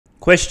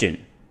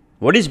Question: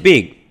 what is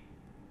big,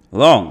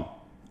 long,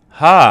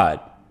 hard,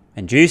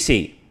 and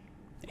juicy?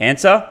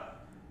 Answer: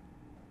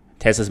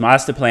 Tesla's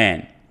master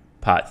plan,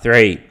 part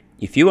 3.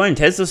 If you own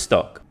Tesla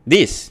stock,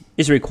 this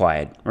is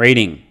required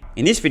reading.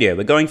 In this video,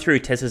 we're going through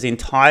Tesla's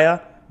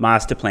entire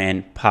master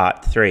plan,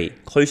 part 3,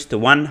 close to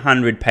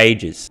 100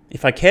 pages.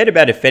 If I cared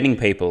about offending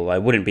people, I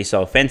wouldn't be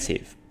so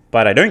offensive.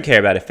 But I don't care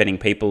about offending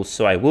people,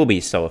 so I will be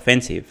so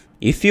offensive.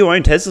 If you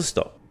own Tesla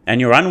stock and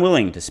you're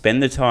unwilling to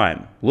spend the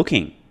time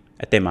looking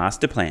at their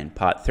master plan,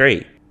 part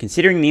 3,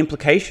 considering the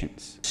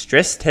implications,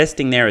 stress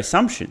testing their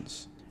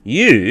assumptions,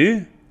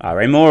 you are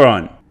a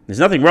moron.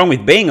 There's nothing wrong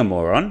with being a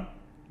moron,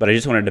 but I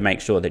just wanted to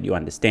make sure that you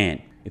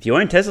understand. If you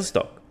own Tesla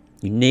stock,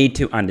 you need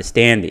to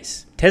understand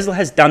this. Tesla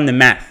has done the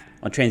math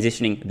on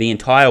transitioning the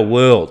entire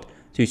world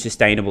to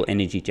sustainable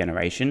energy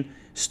generation,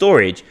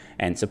 storage,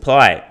 and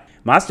supply.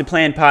 Master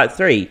Plan Part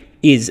 3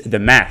 is the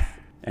math,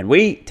 and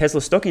we Tesla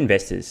stock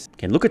investors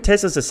can look at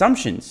Tesla's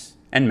assumptions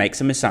and make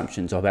some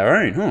assumptions of our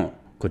own.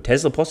 Could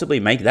Tesla possibly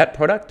make that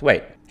product?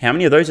 Wait, how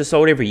many of those are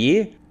sold every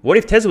year? What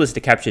if Tesla was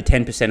to capture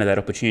 10% of that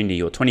opportunity,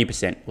 or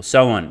 20%, or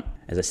so on?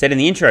 As I said in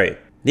the intro,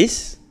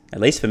 this, at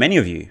least for many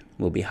of you,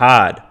 will be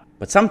hard.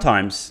 But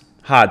sometimes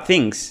hard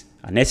things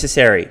are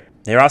necessary.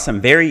 There are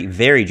some very,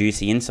 very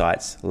juicy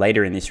insights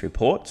later in this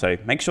report, so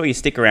make sure you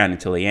stick around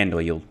until the end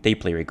or you'll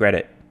deeply regret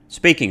it.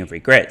 Speaking of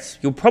regrets,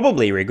 you'll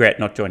probably regret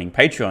not joining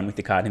Patreon with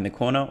the card in the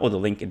corner or the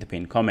link in the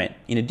pinned comment.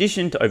 In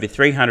addition to over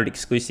 300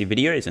 exclusive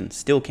videos and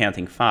still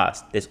counting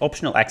fast, there's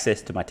optional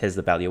access to my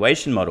Tesla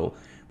valuation model,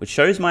 which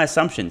shows my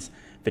assumptions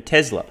for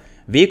Tesla,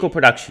 vehicle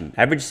production,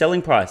 average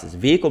selling prices,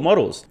 vehicle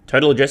models,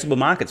 total addressable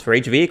markets for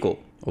each vehicle,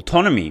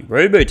 autonomy,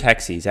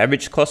 robo-taxis,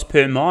 average cost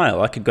per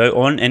mile. I could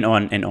go on and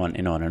on and on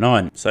and on and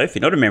on. So if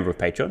you're not a member of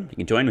Patreon, you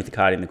can join with the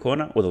card in the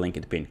corner or the link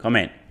in the pinned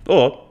comment,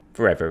 or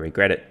forever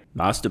regret it.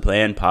 Master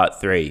Plan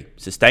Part 3.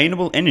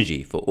 Sustainable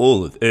energy for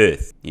all of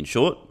Earth. In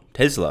short,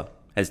 Tesla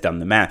has done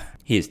the math.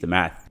 Here's the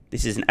math.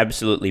 This is an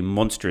absolutely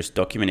monstrous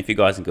document. If you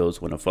guys and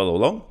girls want to follow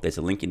along, there's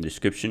a link in the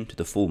description to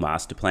the full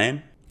master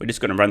plan. We're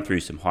just going to run through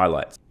some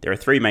highlights. There are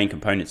 3 main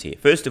components here.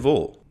 First of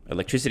all,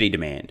 electricity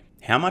demand.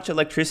 How much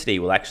electricity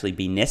will actually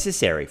be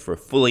necessary for a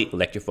fully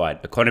electrified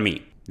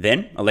economy?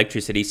 Then,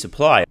 electricity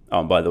supply.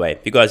 Oh, by the way,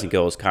 if you guys and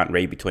girls can't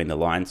read between the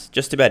lines,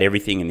 just about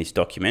everything in this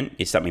document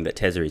is something that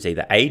Tesla is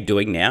either A,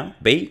 doing now,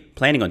 B,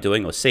 planning on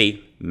doing, or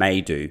C, may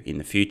do in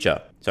the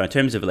future. So in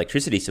terms of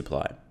electricity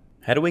supply,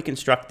 how do we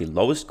construct the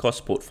lowest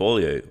cost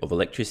portfolio of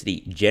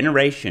electricity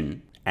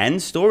generation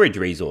and storage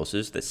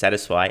resources that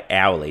satisfy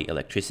hourly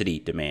electricity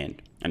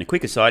demand? And a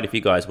quick aside, if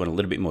you guys want a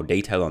little bit more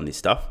detail on this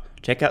stuff,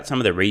 check out some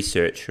of the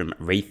research from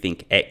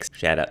Rethink X.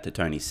 Shout out to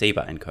Tony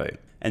Seba and co.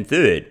 And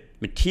third,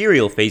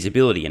 material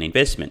feasibility and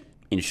investment.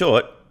 In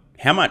short,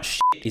 how much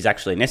shit is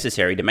actually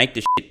necessary to make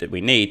the shit that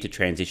we need to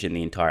transition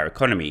the entire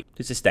economy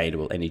to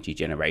sustainable energy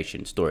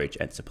generation, storage,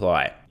 and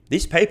supply.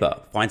 This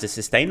paper finds a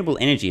sustainable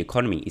energy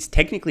economy is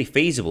technically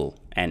feasible,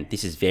 and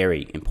this is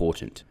very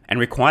important, and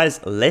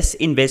requires less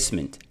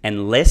investment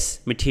and less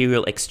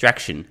material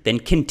extraction than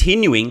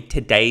continuing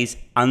today's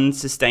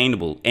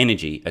unsustainable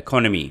energy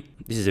economy.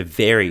 This is a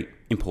very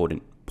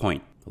important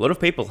point. A lot of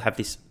people have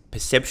this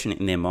perception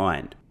in their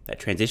mind that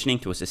transitioning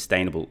to a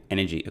sustainable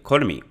energy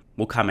economy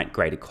will come at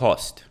greater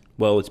cost.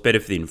 Well, it's better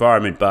for the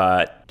environment,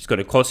 but it's going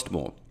to cost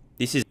more.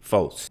 This is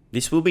false.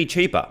 This will be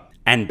cheaper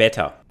and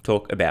better.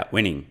 Talk about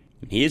winning.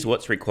 Here's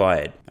what's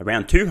required.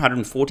 Around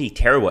 240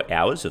 terawatt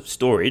hours of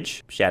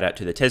storage. Shout out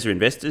to the Tesla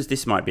investors.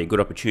 This might be a good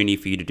opportunity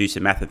for you to do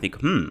some math and think,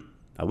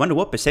 I wonder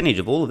what percentage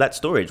of all of that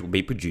storage will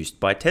be produced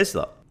by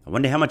Tesla. I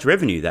wonder how much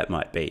revenue that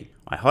might be.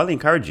 I highly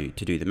encourage you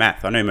to do the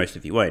math. I know most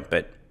of you won't,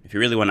 but if you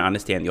really want to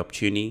understand the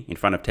opportunity in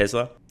front of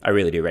Tesla, I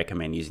really do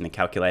recommend using the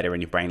calculator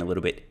in your brain a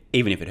little bit,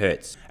 even if it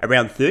hurts.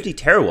 Around 30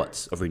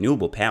 terawatts of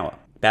renewable power,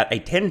 about a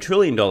 $10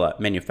 trillion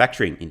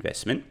manufacturing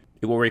investment.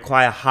 It will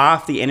require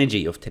half the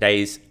energy of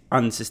today's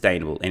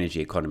unsustainable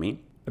energy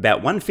economy,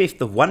 about 1/5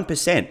 of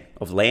 1%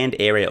 of land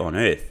area on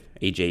Earth,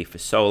 e.g. for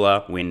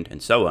solar, wind,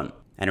 and so on,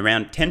 and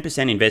around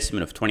 10%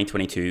 investment of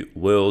 2022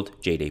 world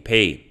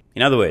GDP.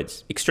 In other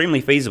words, extremely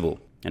feasible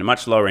and a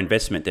much lower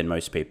investment than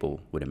most people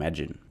would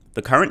imagine.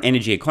 The current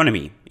energy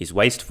economy is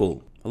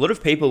wasteful. A lot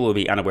of people will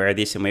be unaware of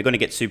this, and we're going to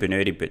get super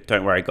nerdy, but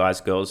don't worry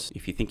guys, girls.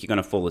 If you think you're going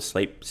to fall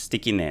asleep,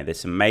 stick in there. There's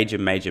some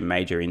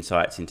major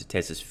insights into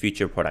Tesla's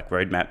future product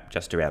roadmap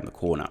just around the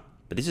corner.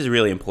 But this is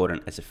really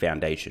important as a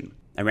foundation.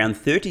 Around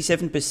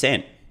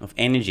 37% of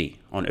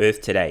energy on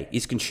Earth today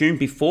is consumed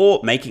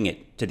before making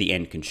it to the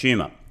end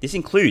consumer. This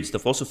includes the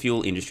fossil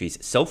fuel industry's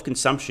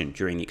self-consumption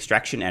during the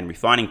extraction and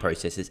refining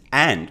processes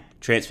and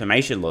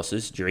transformation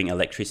losses during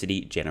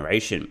electricity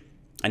generation.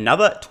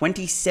 Another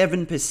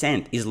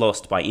 27% is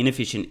lost by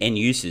inefficient end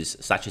uses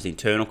such as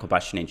internal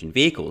combustion engine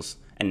vehicles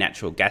and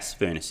natural gas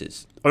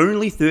furnaces.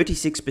 Only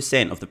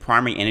 36% of the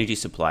primary energy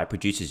supply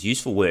produces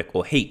useful work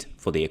or heat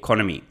for the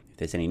economy. If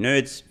there's any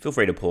nerds, feel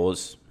free to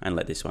pause and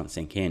let this one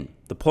sink in.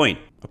 The point,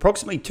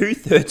 approximately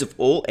 2/3 of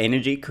all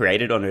energy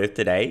created on Earth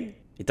today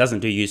It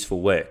doesn't do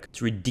useful work.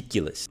 It's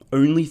ridiculous.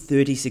 Only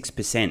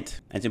 36%. And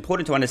it's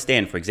important to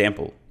understand, for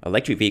example,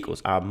 electric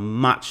vehicles are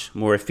much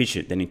more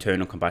efficient than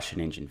internal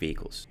combustion engine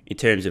vehicles in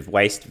terms of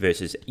waste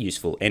versus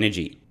useful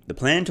energy. The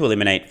plan to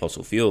eliminate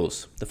fossil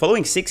fuels. The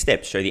following 6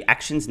 steps show the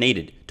actions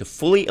needed to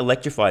fully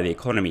electrify the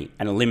economy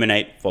and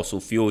eliminate fossil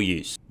fuel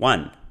use.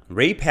 1.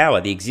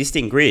 Repower the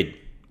existing grid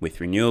with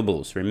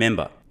renewables.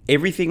 Remember,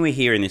 everything we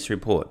hear in this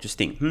report, just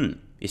think,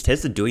 is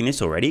Tesla doing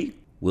this already?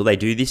 Will they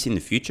do this in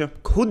the future?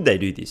 Could they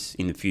do this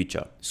in the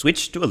future?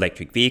 Switch to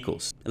electric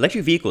vehicles.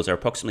 Electric vehicles are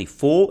approximately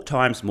 4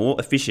 times more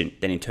efficient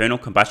than internal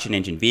combustion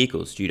engine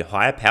vehicles due to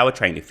higher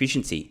powertrain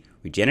efficiency,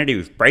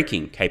 regenerative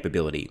braking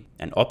capability,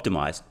 and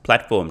optimized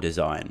platform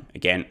design.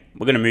 Again,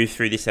 we're going to move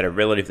through this at a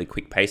relatively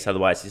quick pace,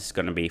 otherwise this is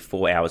going to be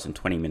 4 hours and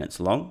 20 minutes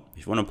long.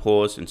 If you want to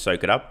pause and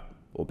soak it up,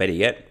 or better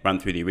yet, run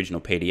through the original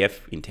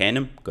PDF in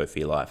tandem, go for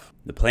your life.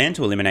 The plan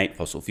to eliminate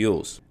fossil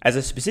fuels. As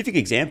a specific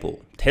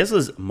example,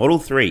 Tesla's Model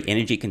 3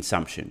 energy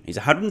consumption is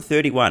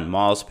 131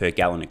 miles per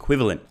gallon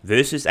equivalent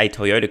versus a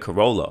Toyota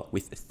Corolla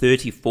with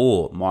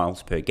 34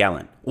 miles per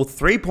gallon, or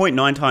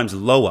 3.9 times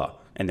lower,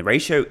 and the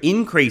ratio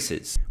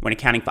increases when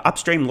accounting for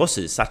upstream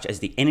losses such as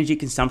the energy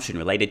consumption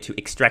related to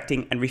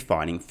extracting and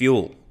refining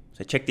fuel.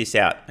 So check this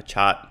out, a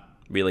chart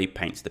really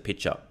paints the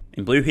picture.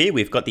 In blue here,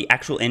 we've got the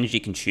actual energy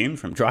consumed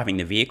from driving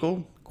the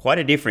vehicle. Quite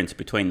a difference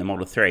between the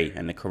Model 3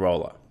 and the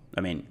Corolla. I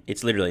mean,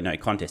 it's literally no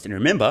contest. And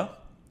remember,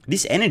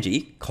 this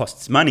energy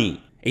costs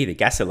money. Either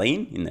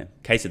gasoline, in the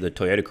case of the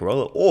Toyota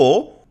Corolla,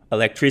 or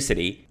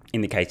electricity,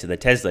 in the case of the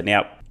Tesla.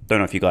 Now, don't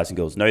know if you guys and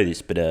girls know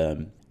this, but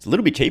it's a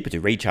little bit cheaper to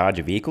recharge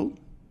a vehicle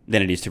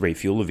than it is to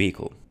refuel a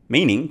vehicle.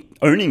 Meaning,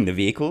 owning the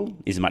vehicle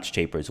is much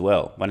cheaper as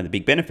well. One of the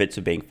big benefits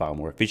of being far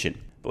more efficient.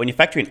 But when you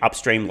factor in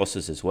upstream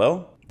losses as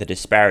well, the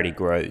disparity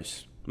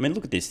grows. I mean,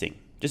 look at this thing,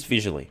 just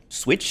visually.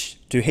 Switch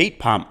to heat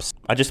pumps.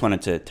 I just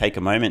wanted to take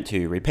a moment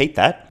to repeat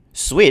that.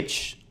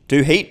 Switch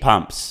to heat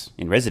pumps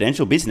in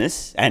residential,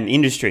 business, and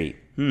industry.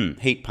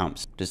 Heat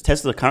pumps. Does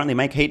Tesla currently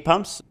make heat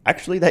pumps?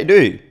 Actually, they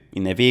do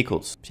in their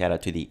vehicles. Shout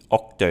out to the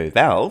Octo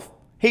Valve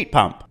heat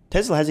pump.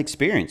 Tesla has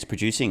experience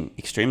producing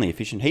extremely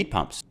efficient heat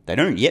pumps. They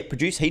don't yet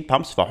produce heat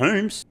pumps for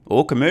homes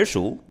or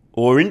commercial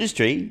or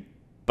industry,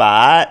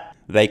 but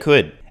they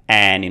could.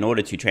 And in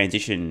order to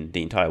transition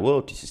the entire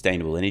world to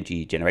sustainable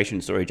energy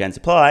generation, storage, and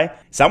supply,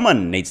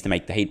 someone needs to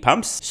make the heat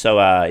pumps. So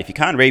if you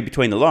can't read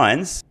between the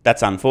lines,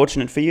 that's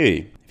unfortunate for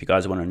you. If you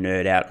guys want to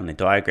nerd out on the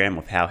diagram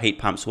of how heat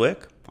pumps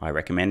work, I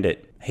recommend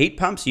it. Heat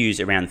pumps use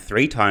around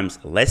 3 times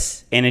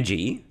less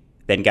energy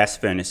than gas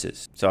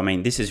furnaces. So I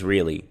mean, this is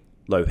really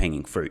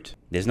low-hanging fruit.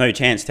 There's no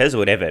chance Tesla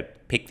would ever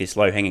pick this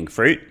low-hanging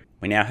fruit.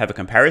 We now have a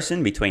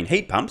comparison between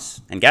heat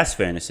pumps and gas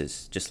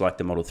furnaces, just like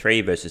the Model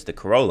 3 versus the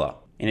Corolla.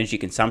 Energy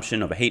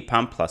consumption of a heat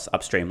pump plus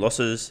upstream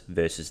losses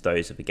versus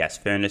those of a gas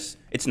furnace.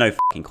 It's no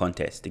fucking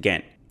contest.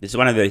 Again, this is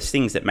one of those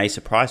things that may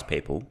surprise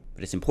people,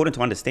 but it's important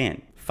to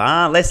understand.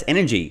 Far less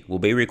energy will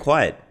be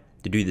required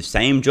to do the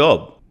same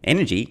job.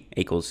 Energy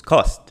equals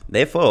cost.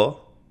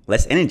 Therefore,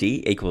 less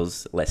energy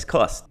equals less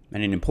cost.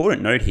 And an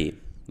important note here,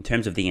 in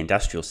terms of the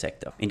industrial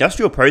sector.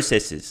 Industrial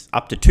processes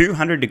up to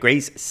 200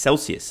 degrees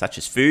Celsius, such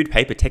as food,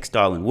 paper,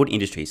 textile, and wood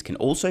industries, can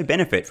also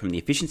benefit from the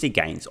efficiency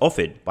gains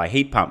offered by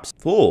heat pumps.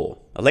 4.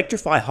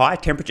 Electrify high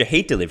temperature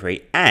heat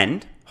delivery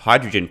and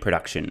hydrogen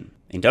production.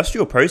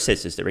 Industrial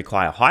processes that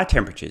require high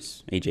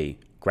temperatures, e.g.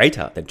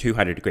 greater than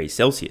 200 degrees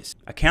Celsius,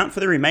 account for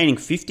the remaining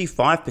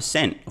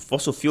 55% of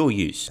fossil fuel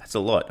use. That's a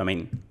lot. I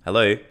mean,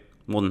 hello,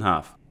 more than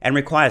half. And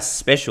requires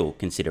special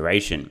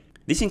consideration.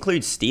 This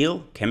includes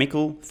steel,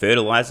 chemical,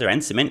 fertilizer,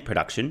 and cement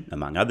production,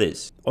 among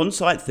others.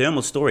 On-site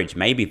thermal storage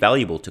may be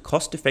valuable to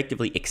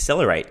cost-effectively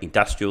accelerate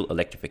industrial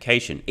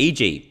electrification,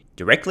 e.g.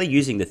 directly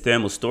using the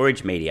thermal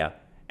storage media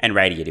and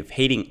radiative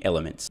heating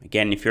elements.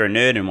 Again, if you're a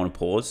nerd and want to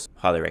pause,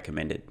 highly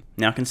recommend it.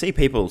 Now, I can see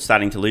people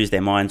starting to lose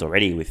their minds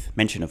already with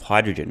mention of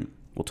hydrogen.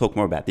 We'll talk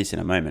more about this in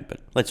a moment,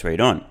 but let's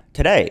read on.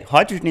 Today,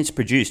 hydrogen is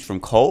produced from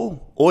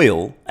coal,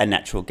 oil, and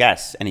natural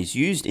gas, and is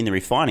used in the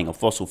refining of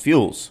fossil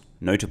fuels,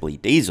 notably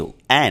diesel,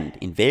 and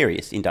in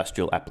various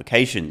industrial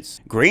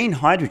applications. Green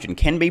hydrogen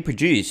can be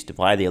produced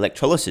via the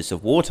electrolysis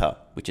of water,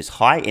 which is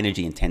high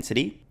energy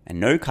intensity, and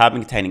no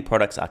carbon-containing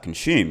products are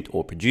consumed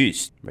or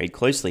produced. Read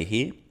closely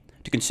here.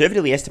 To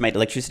conservatively estimate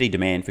electricity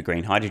demand for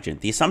green hydrogen,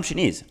 the assumption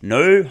is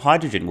no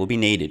hydrogen will be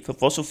needed for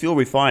fossil fuel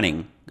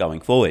refining going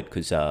forward,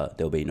 because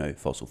there'll be no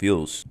fossil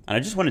fuels. And I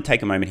just want to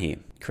take a moment here.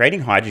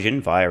 Creating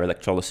hydrogen via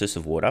electrolysis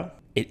of water,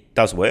 it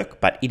does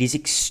work, but it is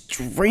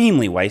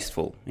extremely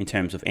wasteful in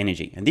terms of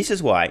energy. And this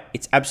is why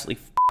it's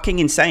absolutely fucking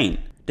insane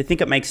to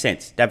think it makes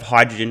sense to have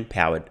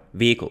hydrogen-powered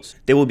vehicles.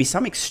 There will be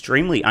some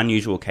extremely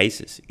unusual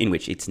cases in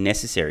which it's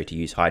necessary to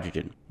use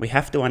hydrogen. We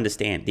have to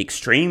understand the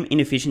extreme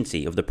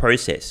inefficiency of the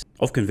process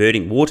of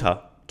converting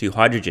water to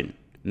hydrogen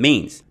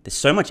means there's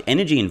so much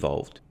energy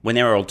involved. When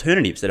there are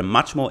alternatives that are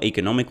much more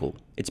economical,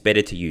 it's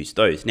better to use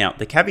those. Now,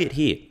 the caveat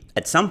here,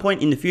 at some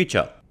point in the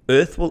future,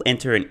 Earth will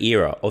enter an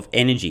era of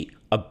energy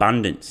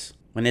abundance,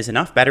 when there's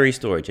enough battery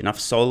storage, enough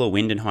solar,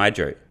 wind, and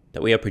hydro,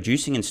 that we are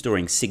producing and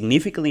storing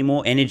significantly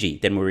more energy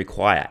than we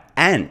require,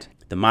 and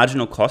the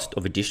marginal cost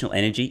of additional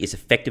energy is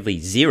effectively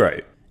zero,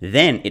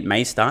 then it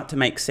may start to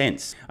make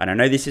sense. And I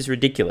know this is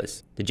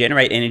ridiculous. To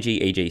generate energy,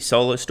 e.g.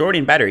 solar, store it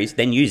in batteries,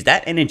 then use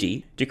that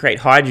energy to create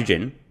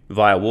hydrogen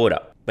via water.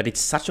 But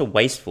it's such a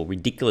wasteful,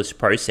 ridiculous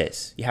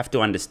process. You have to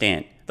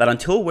understand that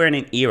until we're in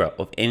an era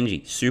of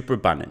energy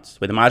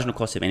superabundance, where the marginal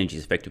cost of energy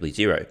is effectively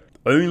zero,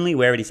 only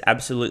where it is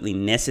absolutely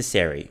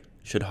necessary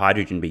should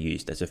hydrogen be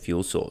used as a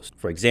fuel source.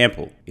 For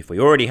example, if we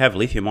already have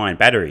lithium-ion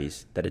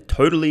batteries that are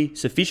totally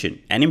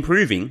sufficient and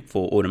improving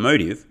for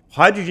automotive,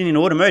 hydrogen in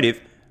automotive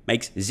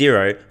makes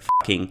zero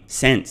fucking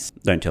sense.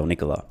 Don't tell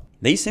Nicola.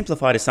 These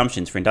simplified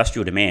assumptions for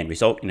industrial demand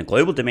result in a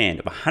global demand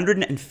of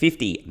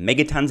 150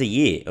 megatons a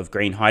year of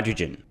green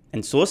hydrogen.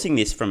 And sourcing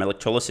this from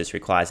electrolysis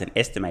requires an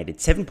estimated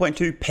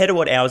 7.2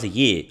 petawatt hours a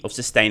year of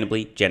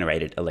sustainably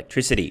generated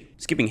electricity.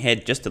 Skipping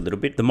ahead just a little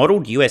bit, the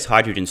modeled US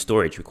hydrogen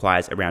storage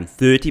requires around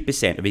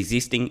 30% of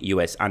existing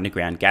US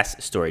underground gas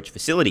storage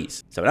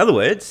facilities. So in other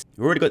words,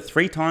 we've already got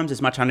 3 times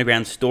as much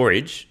underground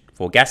storage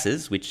for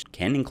gases, which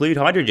can include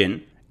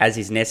hydrogen, as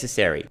is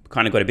necessary. We've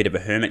kind of got a bit of a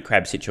hermit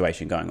crab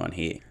situation going on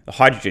here. The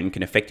hydrogen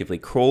can effectively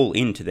crawl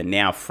into the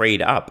now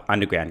freed up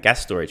underground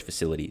gas storage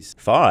facilities.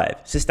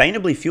 5.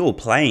 Sustainably fuel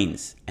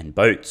planes and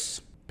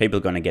boats. People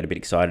are going to get a bit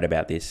excited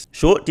about this.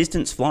 Short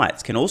distance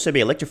flights can also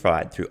be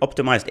electrified through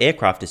optimized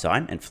aircraft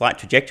design and flight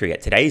trajectory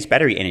at today's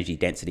battery energy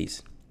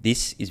densities.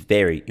 This is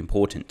very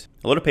important.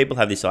 A lot of people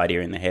have this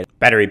idea in their head.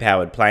 Battery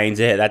powered planes,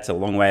 that's a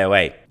long way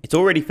away. It's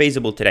already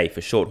feasible today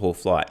for short haul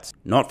flights.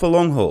 Not for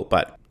long haul,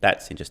 but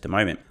that's in just a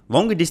moment.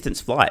 Longer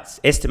distance flights,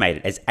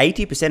 estimated as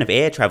 80% of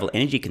air travel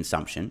energy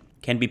consumption,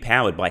 can be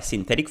powered by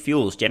synthetic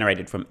fuels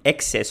generated from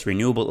excess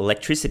renewable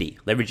electricity,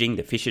 leveraging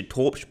the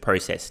Fischer-Tropsch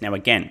process. Now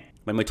again,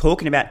 when we're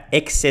talking about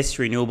excess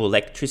renewable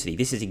electricity,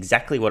 this is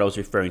exactly what I was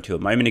referring to a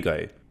moment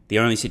ago. The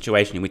only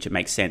situation in which it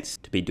makes sense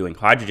to be doing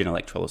hydrogen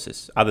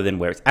electrolysis, other than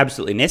where it's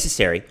absolutely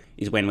necessary,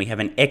 is when we have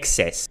an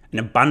excess, an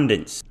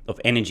abundance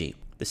of energy.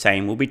 The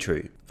same will be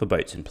true for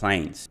boats and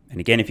planes. And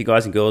again, if you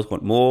guys and girls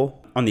want more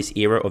on this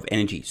era of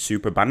energy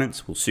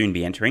superabundance we'll soon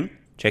be entering,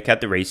 check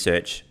out the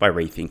research by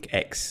Rethink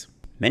X.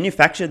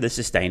 Manufacture the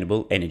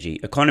sustainable energy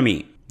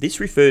economy. This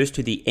refers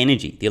to the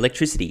energy, the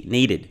electricity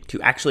needed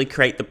to actually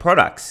create the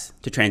products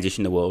to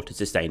transition the world to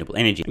sustainable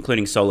energy,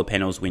 including solar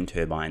panels, wind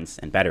turbines,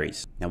 and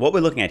batteries. Now, what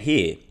we're looking at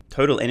here,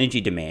 total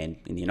energy demand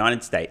in the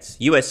United States,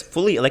 US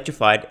fully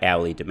electrified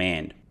hourly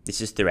demand.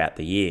 This is throughout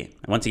the year.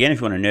 And once again, if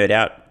you want to nerd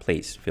out,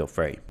 please feel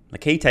free. The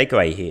key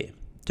takeaway here: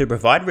 to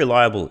provide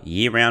reliable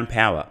year-round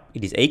power,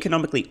 it is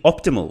economically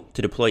optimal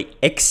to deploy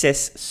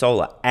excess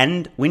solar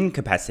and wind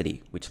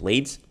capacity, which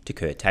leads to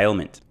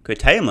curtailment.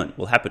 Curtailment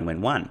will happen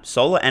when 1.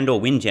 Solar and/or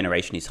wind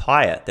generation is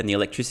higher than the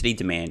electricity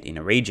demand in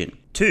a region.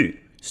 2.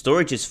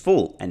 Storage is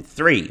full. And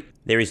 3.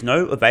 There is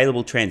no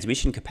available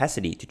transmission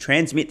capacity to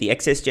transmit the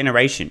excess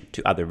generation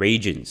to other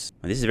regions.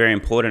 Now, this is very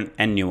important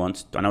and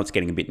nuanced. I know it's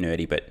getting a bit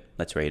nerdy, but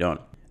let's read on.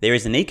 There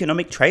is an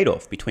economic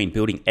trade-off between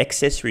building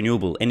excess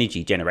renewable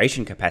energy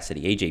generation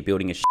capacity, e.g.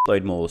 building a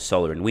shitload more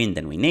solar and wind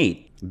than we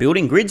need,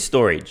 building grid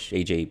storage,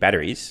 e.g.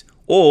 batteries,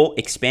 or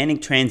expanding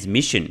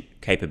transmission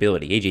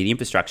capability, e.g. the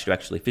infrastructure to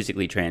actually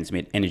physically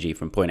transmit energy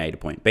from point A to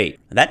point B.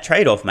 That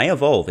trade-off may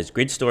evolve as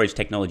grid storage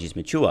technologies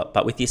mature,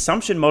 but with the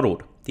assumption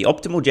modeled, the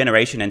optimal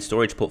generation and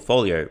storage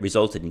portfolio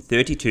resulted in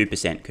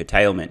 32%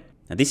 curtailment.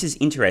 Now this is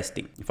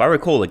interesting. If I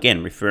recall,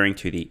 again referring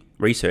to the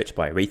research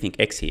by Rethink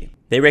X here,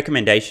 their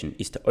recommendation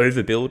is to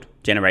overbuild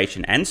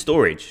generation and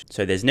storage,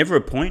 so there's never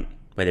a point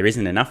where there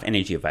isn't enough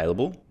energy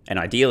available, and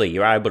ideally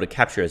you're able to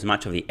capture as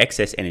much of the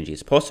excess energy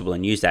as possible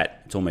and use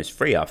that. It's almost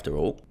free after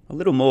all. A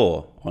little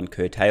more on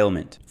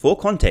curtailment. For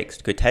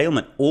context,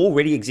 curtailment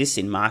already exists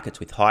in markets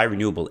with high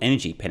renewable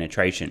energy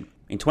penetration.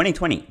 In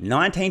 2020,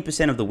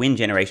 19% of the wind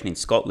generation in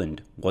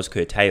Scotland was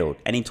curtailed,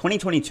 and in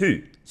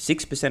 2022,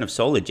 6% of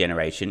solar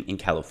generation in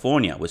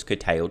California was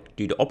curtailed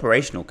due to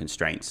operational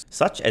constraints,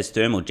 such as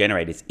thermal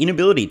generators'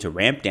 inability to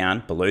ramp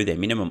down below their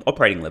minimum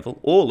operating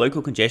level or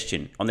local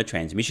congestion on the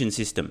transmission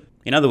system.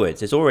 In other words,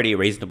 there's already a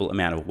reasonable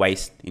amount of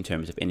waste in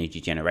terms of energy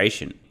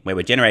generation, where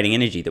we're generating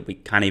energy that we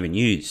can't even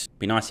use. It'd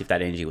be nice if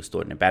that energy was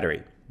stored in a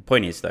battery. The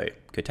point is though,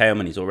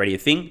 curtailment is already a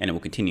thing and it will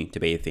continue to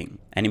be a thing.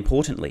 And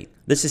importantly,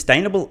 the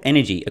sustainable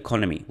energy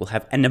economy will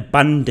have an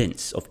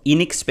abundance of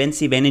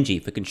inexpensive energy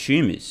for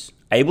consumers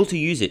able to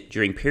use it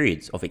during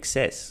periods of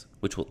excess,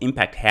 which will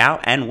impact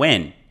how and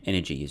when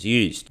energy is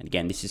used. And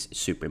again, this is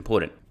super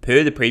important.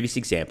 Per the previous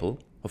example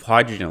of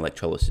hydrogen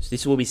electrolysis,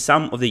 this will be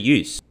some of the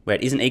use where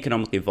it isn't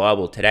economically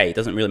viable today. It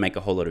doesn't really make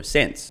a whole lot of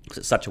sense because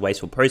it's such a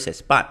wasteful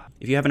process. But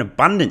if you have an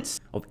abundance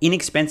of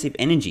inexpensive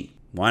energy,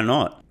 why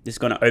not? This is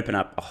going to open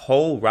up a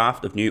whole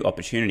raft of new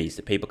opportunities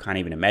that people can't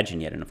even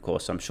imagine yet. And of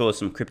course, I'm sure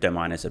some crypto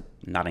miners are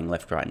nutting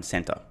left, right, and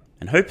center.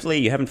 And hopefully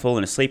you haven't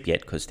fallen asleep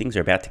yet because things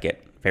are about to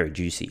get very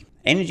juicy.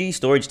 Energy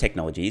storage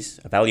technologies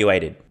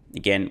evaluated.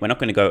 Again, we're not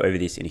going to go over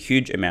this in a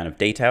huge amount of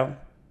detail.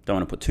 Don't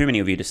want to put too many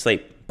of you to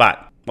sleep.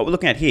 But what we're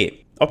looking at here,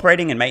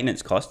 operating and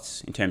maintenance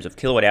costs in terms of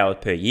kilowatt hours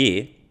per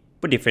year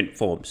for different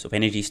forms of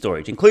energy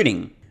storage,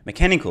 including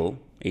mechanical,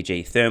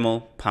 e.g.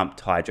 thermal,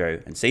 pumped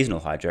hydro, and seasonal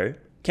hydro,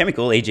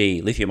 chemical,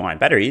 e.g. lithium-ion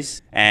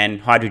batteries,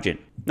 and hydrogen.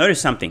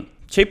 Notice something.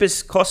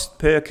 Cheapest cost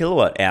per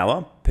kilowatt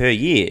hour per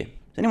year.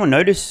 Does anyone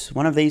notice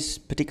one of these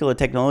particular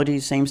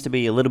technologies seems to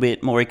be a little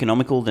bit more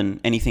economical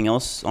than anything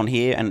else on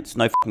here, and it's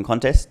no fucking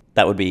contest?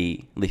 That would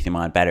be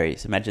lithium-ion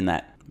batteries. Imagine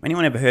that.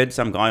 Anyone ever heard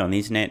some guy on the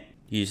internet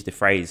use the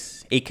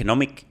phrase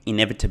economic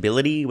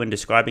inevitability when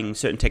describing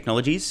certain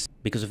technologies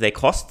because of their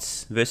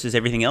costs versus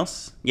everything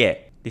else? Yeah,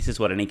 this is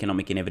what an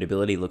economic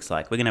inevitability looks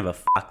like. We're going to have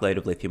a fuckload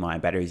of lithium-ion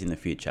batteries in the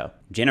future.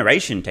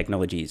 Generation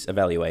technologies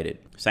evaluated.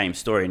 Same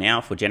story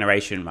now for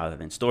generation rather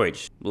than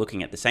storage. We're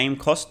looking at the same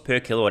cost per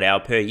kilowatt hour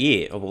per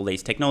year of all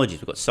these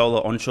technologies. We've got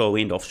solar, onshore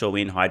wind, offshore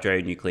wind,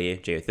 hydro, nuclear,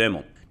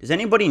 geothermal. Does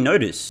anybody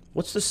notice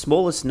what's the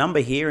smallest number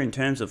here in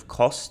terms of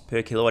cost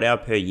per kilowatt hour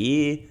per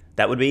year?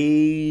 That would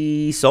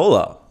be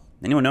solar.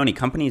 Anyone know any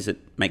companies that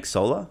make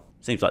solar?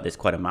 Seems like there's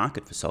quite a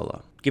market for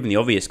solar. Given the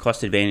obvious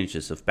cost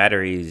advantages of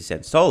batteries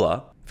and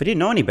solar, if I didn't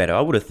know any better,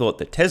 I would have thought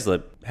that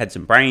Tesla had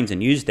some brains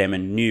and used them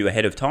and knew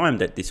ahead of time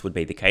that this would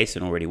be the case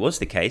and already was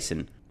the case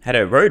and had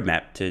a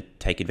roadmap to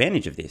take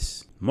advantage of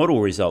this.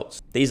 Model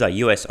results. These are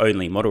US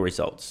only model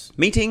results.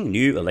 Meeting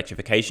new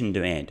electrification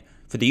demand.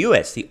 For the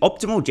US, the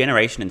optimal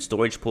generation and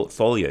storage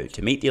portfolio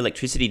to meet the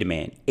electricity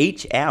demand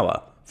each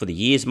hour for the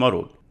years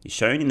modeled is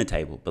shown in the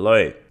table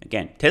below.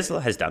 Again,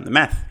 Tesla has done the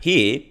math.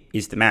 Here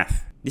is the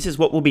math. This is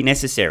what will be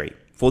necessary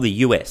for the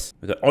US.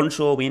 We've got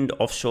onshore wind,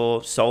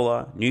 offshore,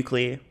 solar,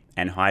 nuclear,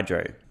 and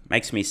hydro.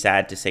 Makes me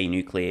sad to see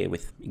nuclear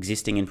with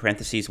existing in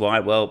parentheses. Why?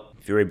 Well,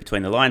 if you read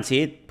between the lines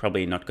here,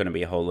 probably not going to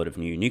be a whole lot of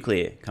new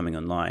nuclear coming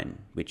online,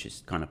 which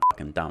is kind of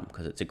fucking dumb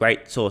because it's a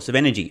great source of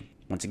energy.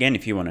 Once again,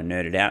 if you want to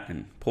nerd it out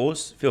and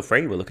pause, feel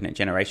free. We're looking at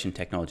generation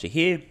technology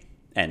here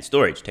and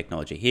storage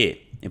technology here.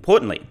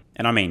 Importantly,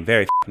 and I mean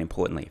very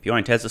importantly, if you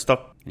own Tesla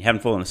stock and you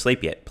haven't fallen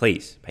asleep yet,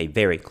 please pay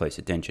very close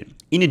attention.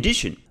 In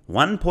addition,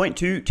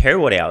 1.2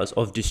 terawatt hours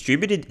of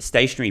distributed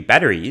stationary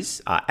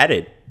batteries are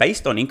added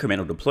based on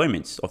incremental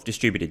deployments of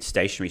distributed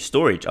stationary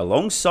storage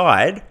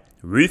alongside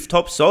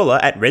rooftop solar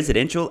at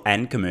residential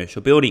and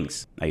commercial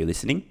buildings. Are you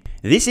listening?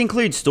 This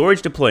includes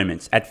storage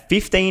deployments at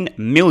 15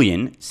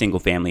 million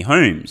single-family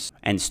homes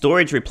and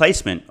storage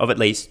replacement of at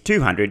least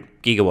 200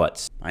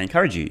 gigawatts. I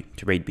encourage you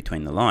to read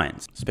between the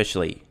lines,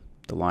 especially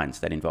the lines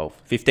that involve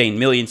 15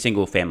 million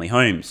single-family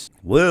homes.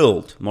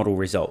 World model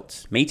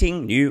results,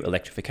 meeting new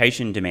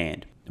electrification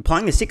demand.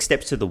 Applying the 6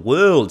 steps to the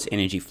world's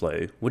energy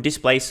flow would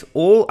displace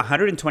all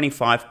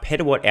 125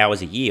 petawatt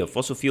hours a year of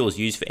fossil fuels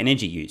used for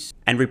energy use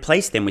and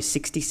replace them with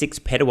 66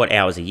 petawatt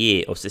hours a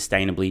year of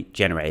sustainably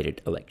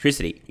generated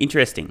electricity.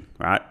 Interesting,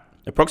 right?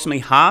 Approximately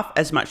half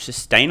as much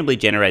sustainably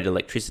generated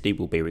electricity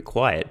will be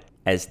required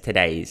as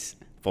today's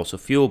fossil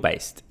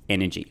fuel-based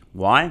energy.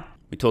 Why?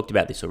 We talked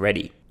about this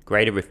already.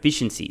 Greater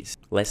efficiencies,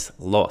 less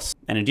loss.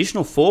 An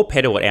additional 4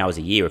 petawatt hours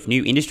a year of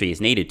new industry is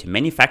needed to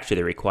manufacture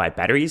the required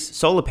batteries,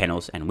 solar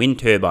panels, and wind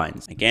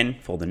turbines. Again,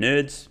 for the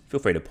nerds, feel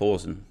free to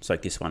pause and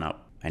soak this one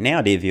up. And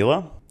now, dear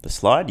viewer, the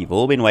slide you've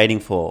all been waiting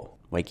for.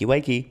 Wakey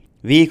wakey.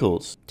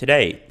 Vehicles.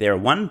 Today, there are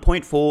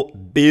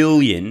 1.4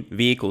 billion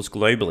vehicles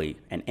globally,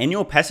 an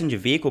annual passenger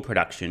vehicle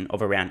production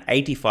of around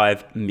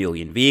 85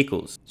 million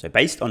vehicles. So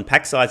based on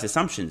pack size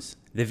assumptions,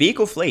 the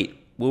vehicle fleet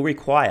will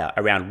require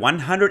around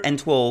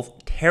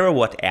 112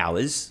 terawatt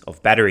hours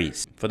of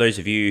batteries. For those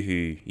of you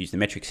who use the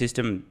metric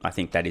system, I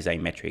think that is a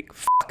metric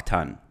fuck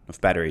ton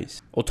of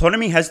batteries.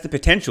 Autonomy has the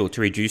potential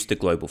to reduce the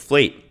global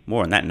fleet,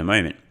 more on that in a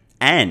moment,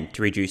 and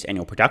to reduce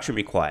annual production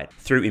required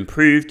through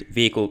improved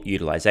vehicle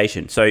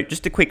utilization. So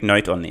just a quick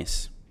note on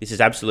this. This is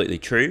absolutely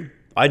true.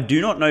 I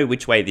do not know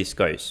which way this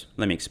goes.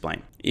 Let me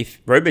explain. If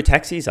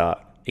robo-taxis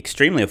are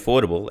extremely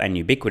affordable and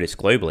ubiquitous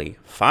globally,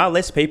 far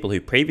less people who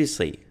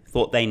previously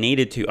thought they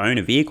needed to own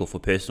a vehicle for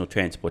personal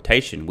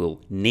transportation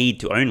will need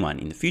to own one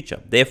in the future.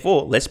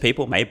 Therefore, less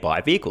people may buy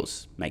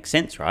vehicles. Makes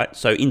sense, right?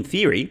 So in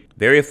theory,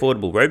 very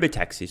affordable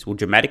robo-taxis will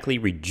dramatically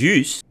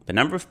reduce the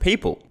number of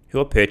people who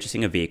are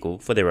purchasing a vehicle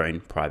for their own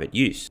private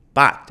use.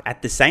 But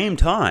at the same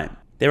time,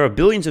 there are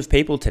billions of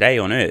people today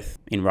on Earth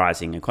in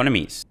rising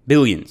economies.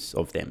 Billions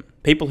of them.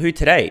 People who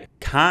today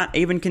can't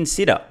even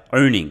consider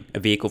owning a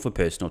vehicle for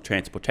personal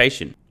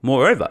transportation.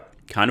 Moreover,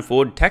 can't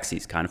afford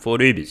taxis, can't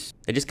afford Ubers.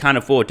 They just can't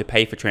afford to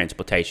pay for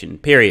transportation,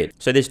 period.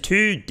 So there's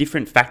 2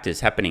 different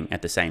factors happening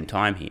at the same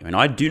time here, and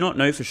I do not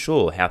know for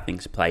sure how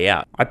things play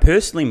out. I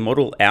personally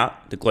model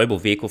out the global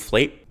vehicle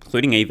fleet,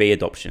 including EV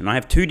adoption, and I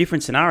have 2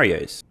 different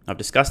scenarios. I've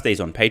discussed these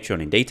on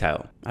Patreon in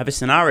detail. I have a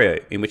scenario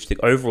in which the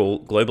overall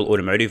global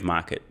automotive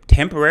market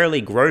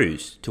temporarily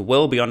grows to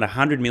well beyond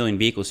 100 million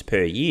vehicles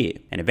per year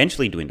and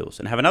eventually dwindles,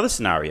 and have another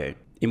scenario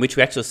in which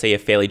we actually see a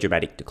fairly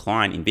dramatic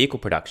decline in vehicle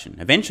production,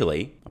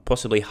 eventually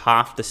possibly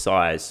half the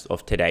size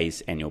of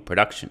today's annual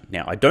production.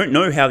 Now, I don't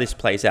know how this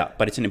plays out,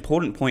 but it's an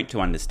important point to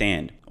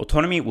understand.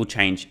 Autonomy will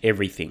change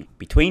everything.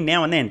 Between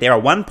now and then, there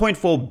are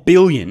 1.4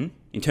 billion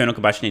internal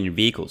combustion engine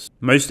vehicles.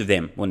 Most of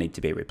them will need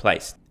to be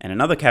replaced. And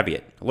another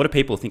caveat, a lot of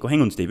people think, well,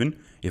 hang on, Stephen,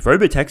 if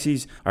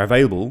robo-taxis are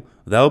available,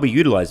 they'll be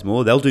utilized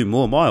more, they'll do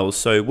more miles,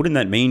 so wouldn't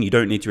that mean you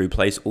don't need to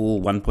replace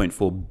all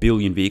 1.4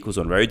 billion vehicles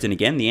on roads? And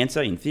again, the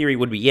answer in theory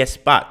would be yes,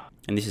 but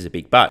And this is a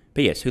big but.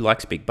 But yes, who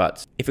likes big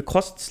buts? If it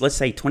costs, let's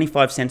say,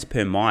 25 cents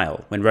per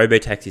mile when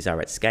robotaxis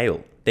are at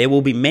scale, there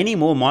will be many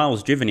more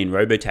miles driven in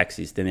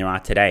robotaxis than there are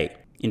today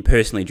in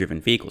personally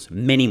driven vehicles.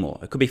 Many more.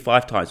 It could be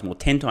 5 times more,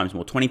 10 times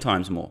more, 20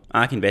 times more.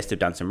 Ark Invest have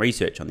done some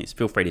research on this.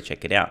 Feel free to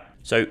check it out.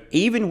 So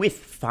even with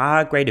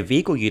far greater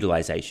vehicle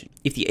utilization,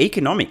 if the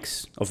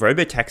economics of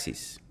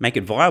robotaxis make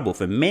it viable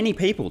for many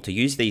people to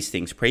use these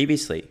things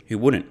previously who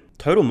wouldn't,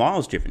 total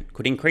miles driven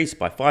could increase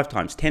by 5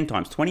 times, 10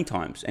 times, 20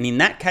 times. And in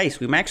that case,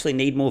 we may actually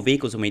need more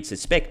vehicles than we'd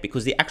suspect,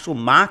 because the actual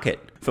market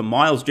for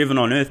miles driven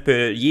on Earth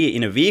per year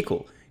in a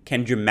vehicle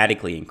can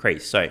dramatically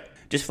increase. So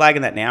just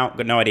flagging that now.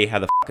 Got no idea how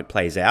the it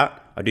plays out.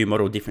 I do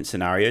model different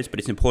scenarios, but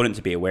it's important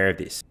to be aware of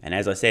this. And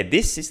as I said,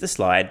 this is the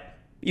slide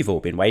you've all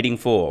been waiting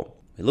for.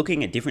 We're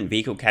looking at different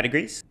vehicle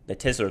categories: the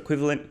Tesla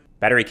equivalent,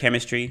 battery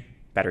chemistry,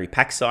 battery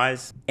pack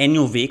size,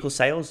 annual vehicle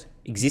sales,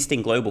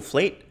 existing global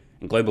fleet,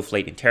 and global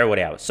fleet in terawatt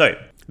hours. So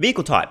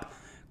vehicle type,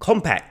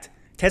 compact,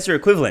 Tesla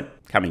equivalent,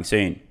 coming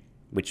soon,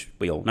 which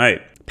we all know.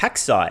 Pack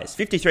size,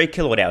 53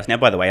 kilowatt hours. Now,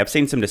 by the way, I've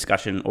seen some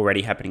discussion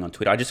already happening on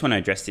Twitter. I just want to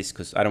address this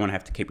because I don't want to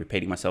have to keep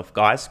repeating myself.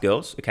 Guys,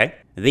 girls, okay?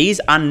 These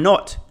are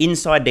not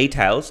inside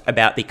details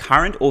about the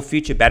current or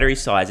future battery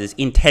sizes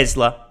in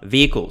Tesla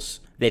vehicles.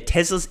 They're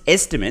Tesla's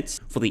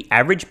estimates for the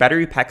average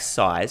battery pack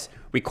size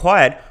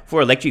required for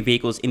electric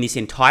vehicles in this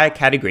entire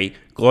category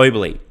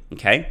globally,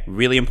 okay?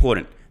 Really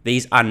important.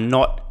 These are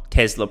not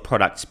Tesla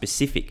product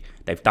specific.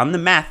 They've done the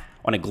math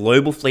on a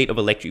global fleet of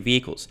electric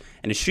vehicles,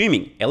 and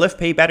assuming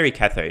LFP battery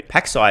cathode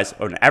pack size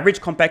on an average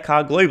compact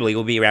car globally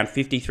will be around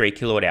 53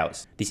 kilowatt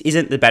hours. This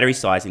isn't the battery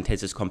size in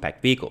Tesla's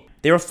compact vehicle.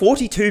 There are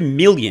 42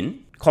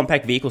 million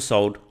compact vehicles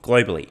sold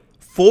globally.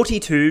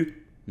 42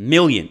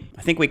 million.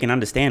 I think we can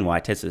understand why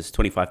Tesla's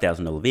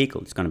 $25,000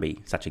 vehicle is going to be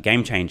such a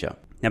game changer.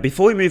 Now,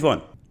 before we move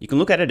on, you can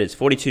look at it as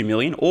 42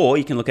 million, or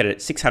you can look at it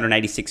at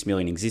 686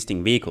 million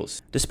existing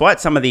vehicles.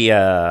 Despite some of the,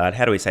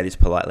 how do we say this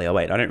politely? Oh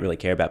wait, I don't really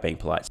care about being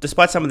polite.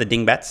 Despite some of the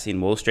dingbats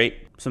in Wall Street,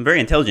 some very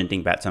intelligent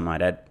dingbats I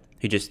might add,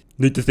 who just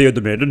need to see a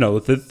demand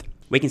analysis.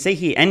 We can see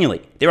here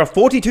annually, there are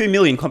 42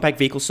 million compact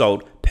vehicles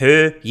sold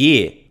per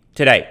year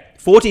today.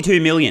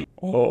 42 million.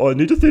 Oh, I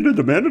need to see the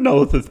demand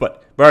analysis,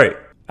 but bro,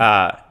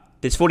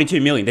 there's 42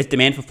 million. There's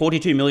demand for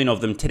 42 million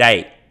of them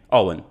today.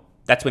 Oh, and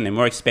that's when they're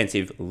more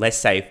expensive, less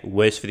safe,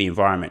 worse for the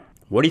environment.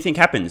 What do you think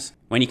happens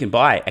when you can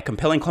buy a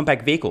compelling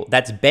compact vehicle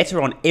that's better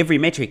on every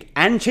metric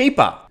and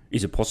cheaper?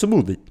 Is it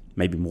possible that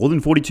maybe more than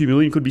 42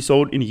 million could be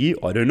sold in a year?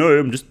 I don't know.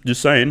 I'm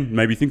just saying.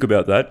 Maybe think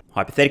about that.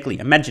 Hypothetically,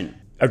 imagine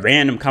a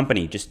random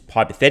company, just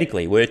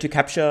hypothetically, were to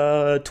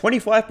capture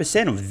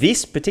 25% of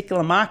this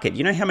particular market.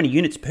 You know how many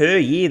units per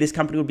year this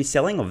company would be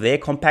selling of their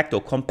compact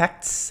or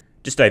compacts?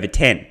 Just over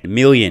 10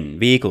 million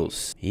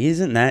vehicles.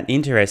 Isn't that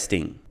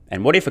interesting?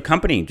 And what if a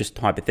company, just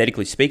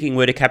hypothetically speaking,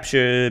 were to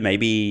capture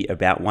maybe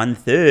about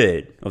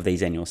 1/3 of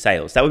these annual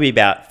sales? That would be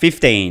about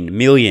 15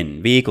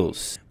 million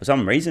vehicles. For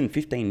some reason,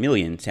 15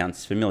 million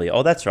sounds familiar.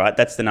 Oh, that's right.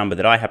 That's the number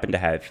that I happen to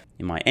have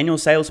in my annual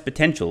sales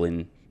potential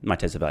in my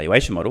Tesla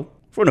valuation model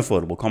for an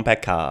affordable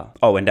compact car.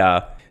 Oh, and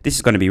this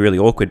is going to be really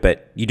awkward,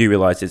 but you do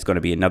realize there's going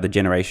to be another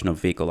generation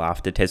of vehicle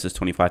after Tesla's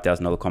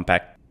 $25,000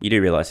 compact. You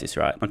do realize this,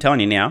 right? I'm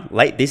telling you now,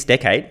 late this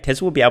decade,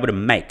 Tesla will be able to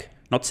make,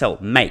 not sell,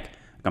 make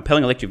a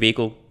compelling electric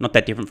vehicle, not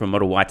that different from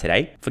Model Y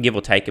today, for give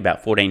or take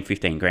about 14,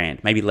 15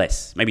 grand, maybe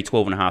less, maybe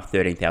 $12,500,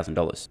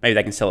 $13,000. Maybe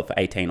they can sell it for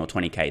 18 or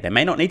 20K. They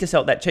may not need to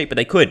sell it that cheap, but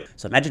they could.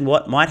 So imagine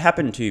what might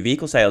happen to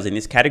vehicle sales in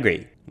this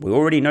category. We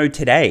already know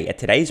today, at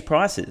today's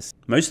prices,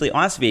 mostly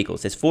ICE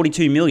vehicles, there's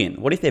 42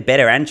 million. What if they're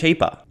better and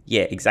cheaper?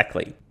 Yeah,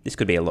 exactly. This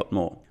could be a lot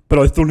more. But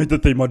I still need to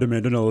see my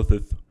demand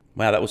analysis.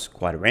 Wow, that was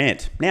quite a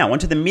rant. Now,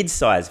 onto the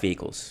mid-size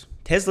vehicles.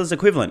 Tesla's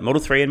equivalent,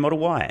 Model 3 and Model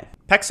Y.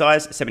 Pack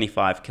size,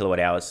 75 kilowatt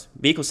hours.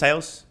 Vehicle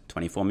sales,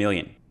 24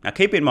 million. Now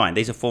keep in mind,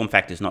 these are form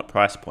factors, not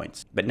price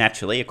points. But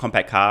naturally, a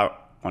compact car,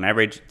 on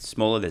average, it's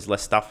smaller, there's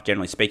less stuff,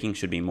 generally speaking,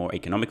 should be more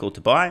economical to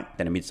buy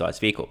than a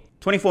mid-sized vehicle.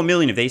 24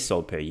 million of these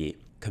sold per year.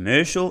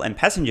 Commercial and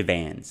passenger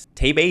vans.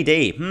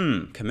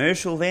 TBD,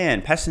 commercial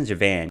van, passenger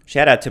van.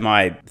 Shout out to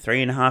my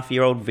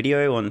 3.5-year-old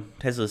video on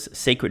Tesla's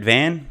secret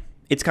van.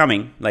 It's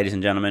coming, ladies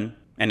and gentlemen,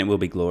 and it will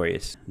be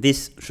glorious.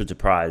 This should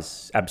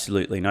surprise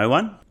absolutely no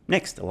one.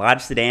 Next,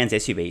 large sedans,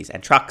 SUVs,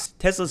 and trucks.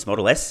 Tesla's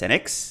Model S and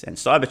X and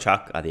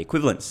Cybertruck are the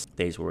equivalents.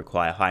 These will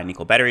require higher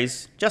nickel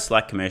batteries, just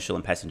like commercial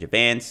and passenger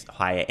vans,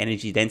 higher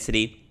energy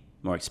density,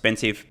 more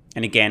expensive.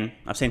 And again,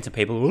 I've seen some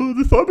people, oh,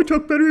 the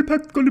Cybertruck battery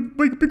pack's going to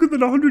make bigger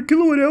than 100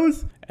 kilowatt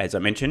hours. As I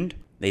mentioned,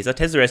 these are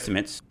Tesla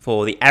estimates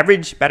for the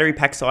average battery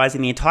pack size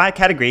in the entire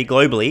category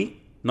globally,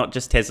 not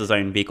just Tesla's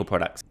own vehicle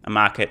products, a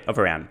market of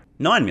around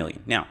 9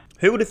 million. Now,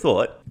 who would have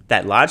thought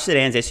that large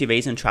sedans,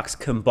 SUVs, and trucks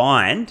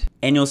combined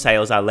annual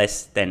sales are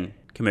less than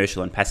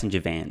commercial and passenger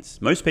vans?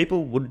 Most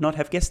people would not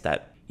have guessed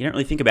that. You don't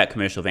really think about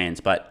commercial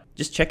vans, but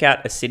just check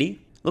out a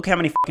city. Look how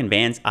many fucking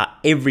vans are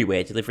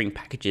everywhere delivering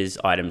packages,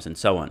 items, and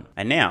so on.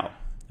 And now,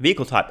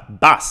 vehicle type,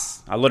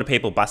 bus. A lot of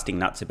people busting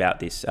nuts about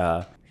this.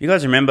 You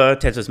guys remember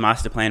Tesla's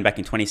master plan back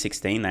in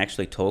 2016? They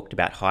actually talked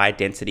about high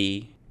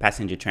density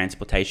passenger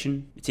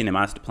transportation. It's in the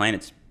master plan.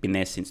 It's been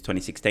there since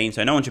 2016,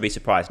 so no one should be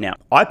surprised. Now,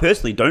 I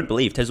personally don't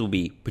believe Tesla will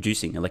be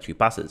producing electric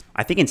buses.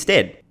 I think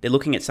instead, they're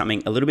looking at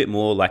something a little bit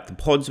more like the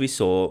pods we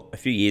saw a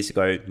few years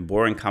ago in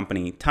Boring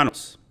Company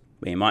tunnels,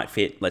 where you might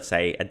fit, let's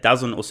say, a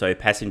dozen or so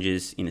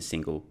passengers in a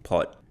single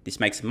pod. This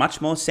makes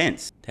much more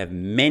sense to have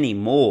many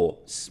more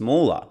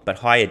smaller but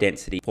higher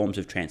density forms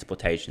of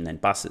transportation than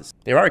buses.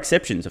 There are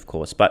exceptions, of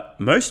course, but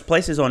most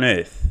places on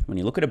Earth, when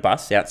you look at a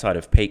bus outside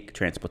of peak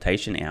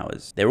transportation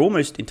hours, they're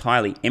almost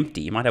entirely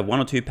empty. You might have 1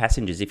 or 2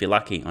 passengers if you're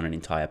lucky on an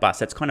entire bus.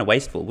 That's kind of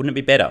wasteful. Wouldn't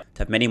it be better to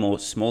have many more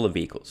smaller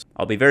vehicles?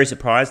 I'll be very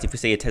surprised if we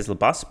see a Tesla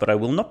bus, but I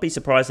will not be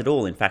surprised at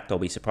all. In fact, I'll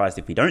be surprised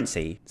if we don't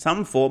see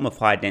some form of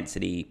high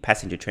density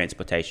passenger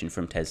transportation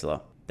from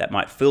Tesla that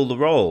might fill the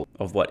role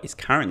of what is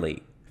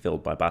currently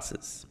filled by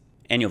buses.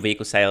 Annual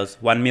vehicle sales,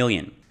 1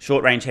 million.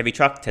 Short range heavy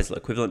truck, Tesla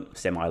equivalent,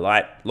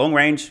 semi-light. Long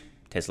range,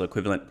 Tesla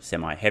equivalent,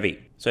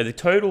 semi-heavy. So the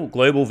total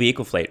global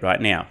vehicle fleet right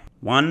now,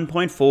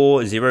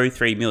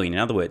 1.403 million. In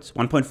other words,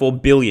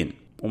 1.4 billion,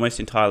 almost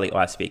entirely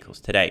ICE vehicles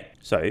today.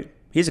 So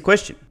here's a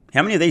question.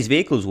 How many of these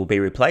vehicles will be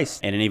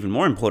replaced? And an even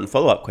more important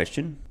follow-up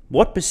question,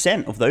 what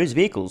 % of those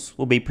vehicles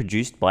will be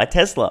produced by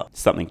Tesla?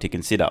 Something to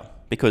consider,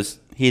 because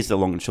here's the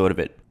long and short of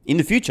it. In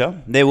the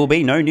future, there will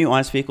be no new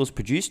ICE vehicles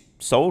produced,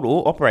 sold,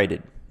 or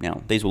operated.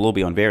 Now, these will all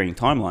be on varying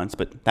timelines,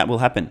 but that will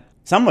happen.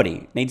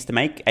 Somebody needs to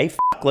make a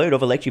fuckload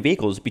of electric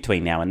vehicles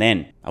between now and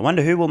then. I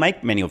wonder who will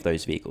make many of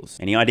those vehicles.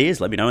 Any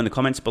ideas? Let me know in the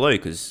comments below,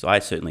 because I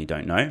certainly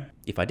don't know.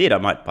 If I did, I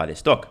might buy their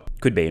stock.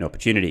 Could be an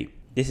opportunity.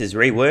 This is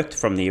reworked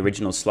from the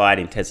original slide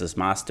in Tesla's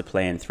Master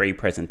Plan 3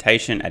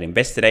 presentation at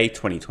Investor Day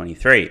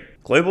 2023.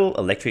 Global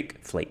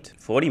electric fleet.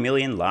 40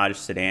 million large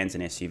sedans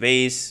and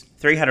SUVs,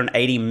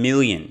 380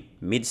 million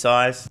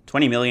mid-size,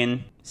 20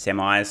 million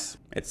semis,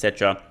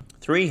 etc.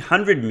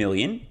 300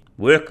 million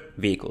work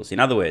vehicles. In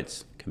other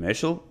words,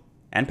 commercial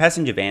and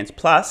passenger vans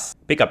plus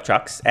pickup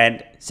trucks,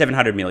 and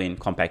 700 million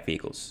compact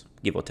vehicles,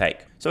 give or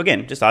take. So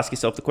again, just ask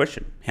yourself the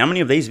question, how many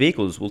of these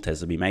vehicles will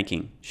Tesla be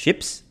making?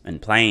 Ships and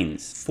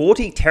planes.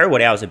 40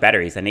 terawatt hours of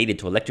batteries are needed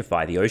to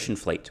electrify the ocean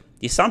fleet.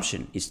 The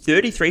assumption is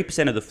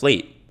 33% of the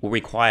fleet will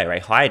require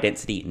a higher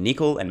density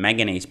nickel and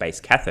manganese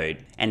based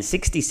cathode, and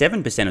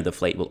 67% of the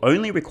fleet will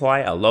only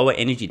require a lower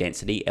energy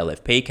density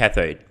LFP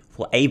cathode.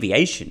 For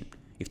aviation,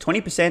 if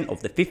 20%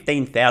 of the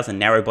 15,000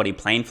 narrow-body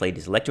plane fleet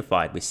is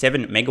electrified with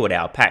 7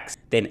 megawatt-hour packs,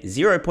 then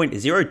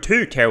 0.02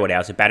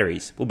 terawatt-hours of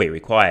batteries will be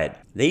required.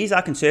 These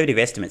are conservative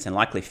estimates, and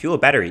likely fewer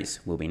batteries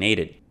will be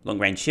needed.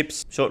 Long-range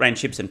ships, short-range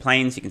ships and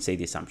planes, you can see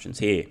the assumptions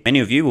here. Many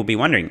of you will be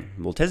wondering,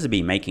 will Tesla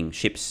be making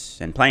ships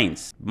and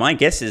planes? My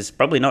guess is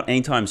probably not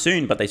anytime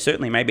soon, but they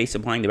certainly may be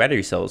supplying the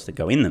battery cells that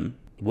go in them.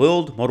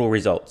 World model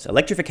results,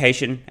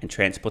 electrification and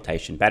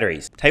transportation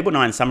batteries. Table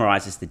 9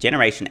 summarizes the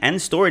generation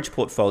and storage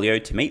portfolio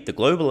to meet the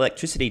global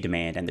electricity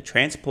demand and the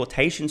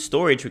transportation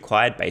storage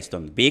required based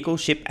on vehicle,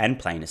 ship, and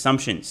plane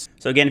assumptions.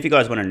 So again, if you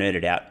guys want to nerd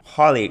it out,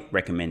 highly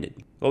recommended.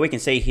 What we can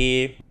see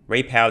here,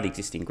 repower the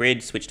existing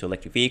grid, switch to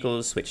electric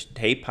vehicles, switch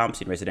to heat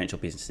pumps in residential,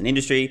 business and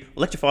industry,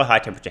 electrify high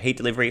temperature heat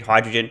delivery,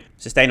 hydrogen,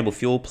 sustainable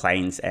fuel,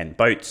 planes and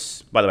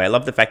boats. By the way, I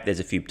love the fact that there's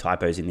a few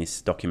typos in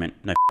this document,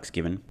 no fucks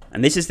given.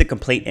 And this is the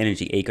complete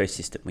energy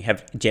ecosystem. We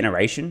have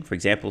generation, for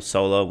example,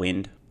 solar,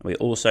 wind. We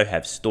also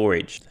have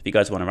storage. If you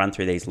guys want to run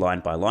through these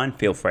line by line,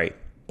 feel free.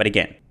 But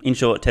again, in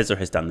short, Tesla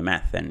has done the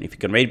math. And if you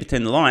can read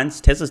between the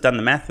lines, Tesla's done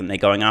the math and they're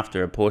going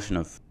after a portion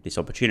of this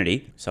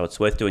opportunity. So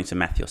it's worth doing some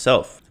math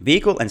yourself.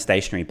 Vehicle and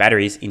stationary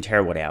batteries in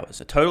terawatt hours.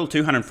 A total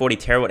 240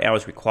 terawatt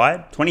hours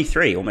required.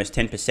 23, almost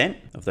 10%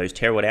 of those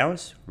terawatt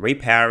hours,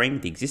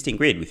 repowering the existing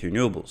grid with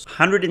renewables.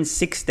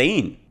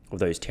 116 of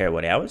those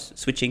terawatt hours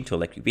switching to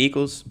electric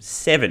vehicles.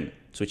 7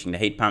 switching to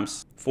heat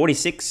pumps.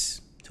 46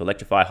 to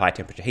electrify high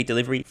temperature heat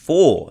delivery.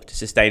 4 to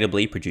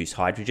sustainably produce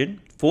hydrogen.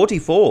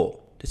 44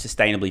 to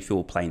sustainably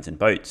fuel planes and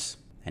boats.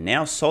 And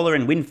now solar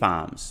and wind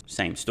farms,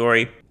 same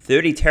story.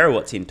 30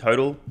 terawatts in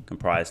total,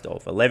 comprised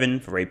of 11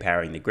 for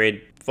repowering the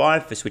grid,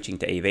 5 for switching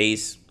to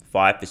EVs,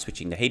 5 for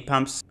switching to heat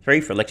pumps,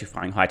 3 for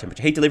electrifying high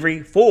temperature heat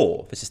delivery,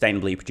 4 for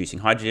sustainably producing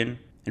hydrogen,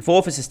 and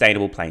 4 for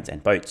sustainable planes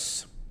and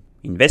boats.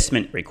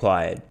 Investment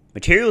required.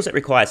 Materials that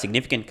require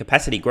significant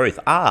capacity growth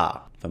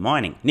are, for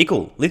mining,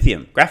 nickel,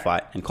 lithium,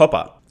 graphite, and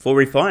copper. For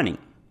refining,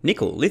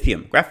 nickel,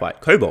 lithium,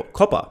 graphite, cobalt,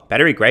 copper,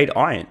 battery-grade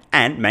iron,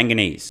 and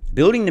manganese.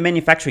 Building the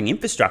manufacturing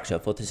infrastructure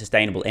for the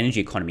sustainable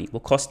energy economy will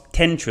cost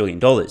 $10 trillion,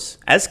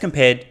 as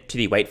compared to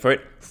the, wait for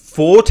it,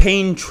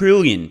 14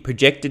 trillion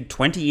projected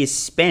 20-year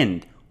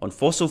spend on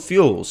fossil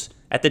fuels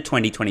at the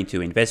 2022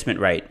 investment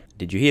rate.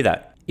 Did you hear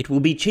that? It will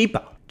be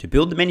cheaper to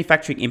build the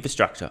manufacturing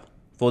infrastructure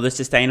for the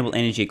sustainable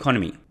energy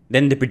economy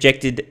than the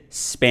projected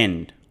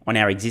spend on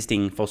our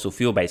existing fossil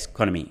fuel-based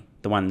economy,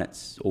 the one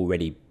that's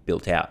already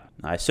built out.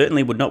 I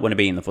certainly would not want to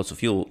be in the fossil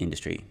fuel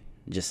industry,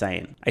 just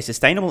saying. A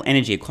sustainable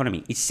energy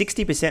economy is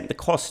 60% the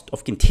cost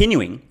of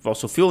continuing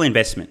fossil fuel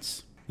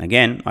investments.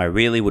 Again, I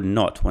really would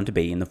not want to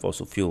be in the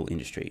fossil fuel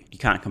industry. You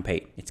can't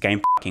compete. It's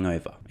game fucking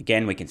over.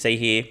 Again, we can see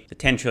here the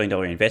 $10 trillion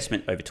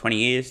investment over 20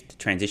 years to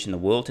transition the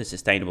world to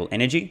sustainable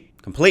energy.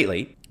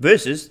 completely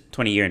versus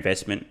 20-year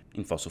investment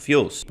in fossil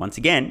fuels. Once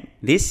again,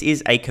 this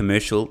is a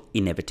commercial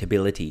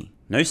inevitability.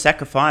 No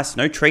sacrifice,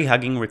 no tree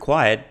hugging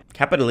required.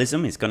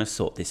 Capitalism is going to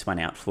sort this one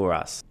out for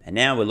us. And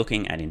now we're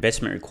looking at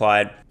investment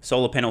required.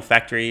 Solar panel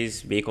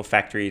factories, vehicle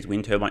factories,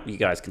 wind turbine. You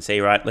guys can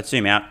see, right? Let's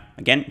zoom out.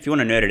 Again, if you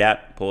want to nerd it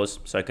out, pause,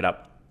 soak it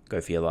up,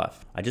 go for your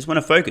life. I just want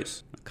to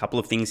focus on a couple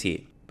of things here.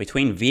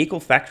 Between vehicle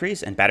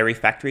factories and battery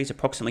factories,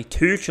 approximately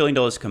 $2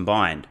 trillion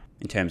combined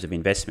in terms of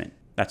investment.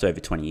 That's over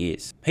 20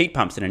 years. Heat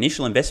pumps, an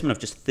initial investment of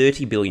just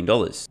 $30 billion.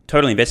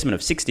 Total investment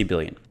of $60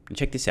 billion. And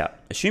check this out.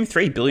 Assume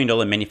 $3 billion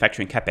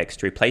manufacturing capex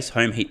to replace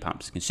home heat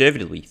pumps.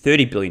 Conservatively,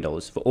 $30 billion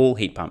for all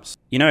heat pumps.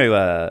 You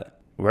know,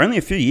 we're only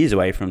a few years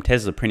away from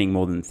Tesla printing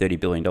more than $30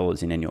 billion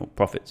in annual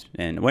profits.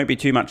 And it won't be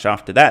too much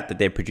after that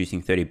they're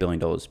producing $30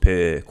 billion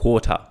per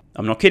quarter.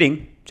 I'm not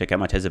kidding. Check out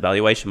my Tesla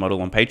valuation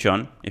model on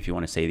Patreon if you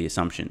want to see the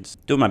assumptions.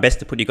 Doing my best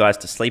to put you guys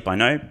to sleep, I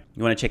know.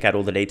 You want to check out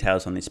all the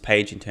details on this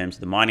page in terms of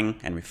the mining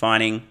and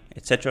refining,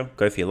 etc.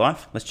 Go for your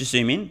life. Let's just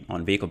zoom in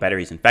on vehicle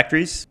batteries and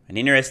factories. An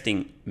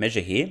interesting measure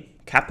here,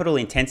 capital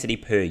intensity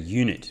per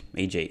unit,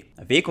 e.g.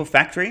 a vehicle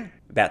factory,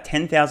 about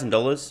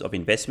 $10,000 of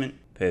investment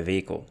per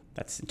vehicle.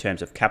 That's in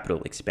terms of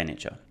capital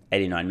expenditure.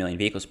 89 million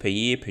vehicles per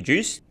year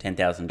produced,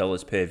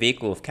 $10,000 per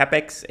vehicle of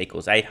capex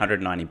equals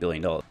 $890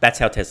 billion. That's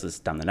how Tesla's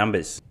done the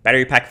numbers.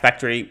 Battery pack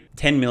factory,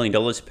 $10 million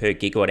per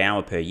gigawatt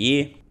hour per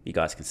year. You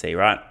guys can see,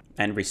 right?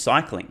 And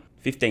recycling,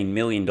 $15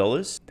 million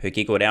per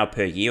gigawatt hour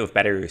per year of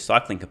battery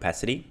recycling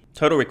capacity.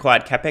 Total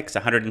required capex,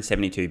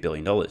 $172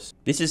 billion.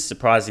 This is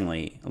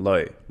surprisingly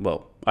low.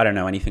 Well, I don't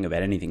know anything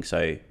about anything, so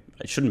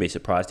I shouldn't be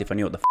surprised if I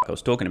knew what the fuck I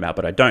was talking about,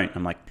 but I don't.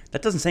 I'm like,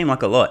 that doesn't seem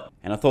like a lot.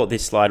 And I thought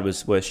this slide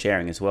was worth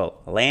sharing as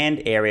well.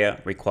 Land area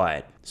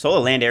required. Solar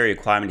land area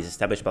requirement is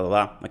established, blah,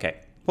 blah, blah. Okay.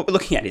 What we're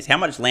looking at is how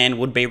much land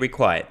would be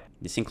required.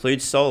 This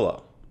includes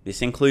solar.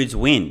 This includes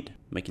wind.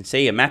 We can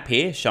see a map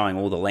here showing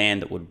all the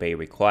land that would be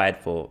required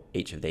for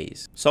each of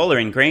these. Solar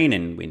in green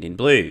and wind in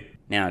blue.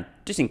 Now,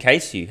 just in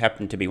case you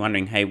happen to be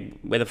wondering, hey,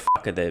 where the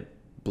fuck are the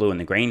blue and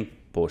the green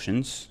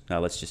portions?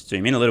 Let's just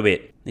zoom in a little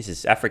bit. This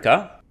is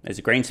Africa. There's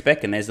a green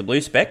speck and there's the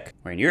blue speck.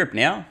 We're in Europe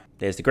now.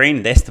 There's the green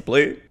and there's the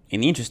blue.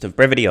 In the interest of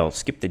brevity, I'll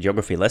skip the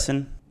geography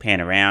lesson,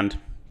 pan around.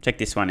 Check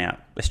this one out.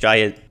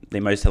 Australia, the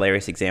most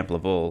hilarious example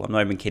of all. I'm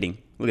not even kidding.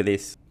 Look at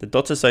this. The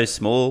dots are so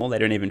small, they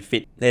don't even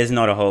fit. There's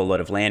not a whole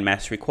lot of land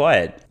mass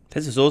required.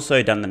 Tesla's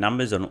also done the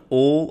numbers on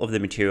all of the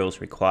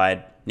materials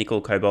required. Nickel,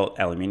 cobalt,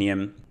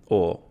 aluminium,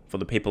 or for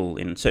the people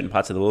in certain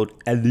parts of the world,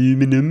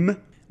 aluminum.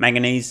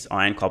 Manganese,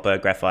 iron, copper,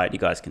 graphite, you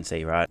guys can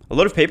see, right? A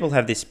lot of people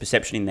have this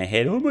perception in their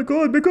head, oh my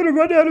god, we're gonna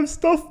run out of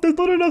stuff, there's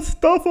not enough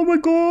stuff, oh my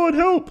god,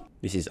 help!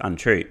 This is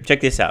untrue.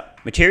 Check this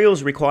out.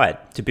 Materials required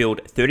to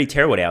build 30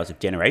 terawatt hours of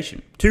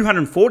generation,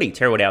 240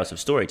 terawatt hours of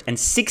storage, and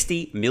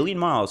 60 million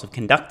miles of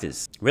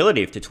conductors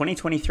relative to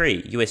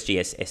 2023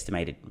 USGS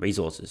estimated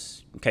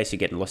resources. In case you're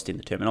getting lost in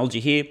the terminology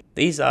here,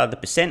 these are the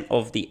percent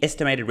of the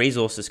estimated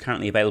resources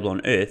currently available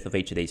on Earth of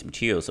each of these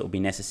materials that will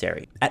be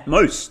necessary. At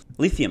most,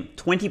 lithium,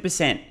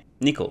 20%.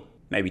 Nickel,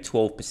 maybe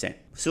 12%.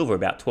 Silver,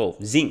 about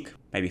 12%. Zinc,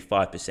 maybe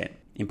 5%.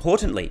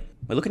 Importantly,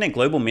 we're looking at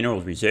global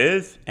mineral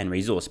reserve and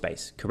resource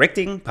base,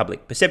 correcting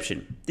public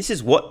perception. This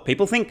is what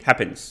people think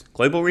happens.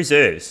 Global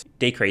reserves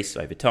decrease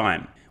over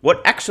time.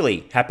 What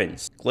actually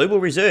happens? Global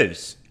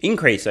reserves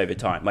increase over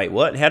time. Wait,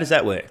 what? How does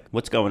that work?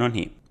 What's going on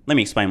here? Let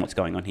me explain what's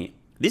going on here.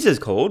 This is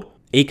called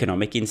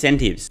economic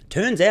incentives.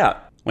 Turns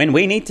out, when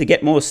we need to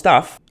get more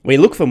stuff, we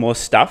look for more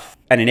stuff,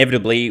 and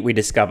inevitably we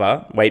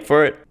discover, wait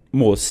for it,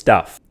 more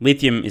stuff.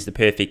 Lithium is the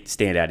perfect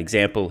standout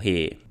example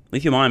here.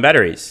 Lithium-ion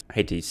batteries, I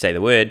hate to say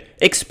the word,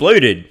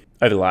 exploded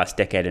over the last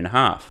decade and a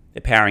half. They're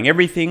powering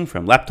everything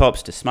from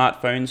laptops to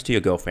smartphones to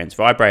your girlfriend's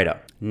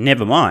vibrator.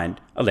 Never mind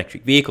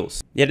electric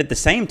vehicles. Yet at the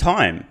same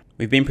time,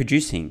 we've been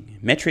producing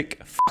metric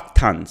fuck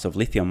tons of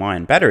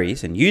lithium-ion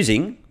batteries and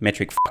using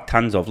metric fuck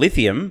tons of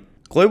lithium.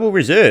 Global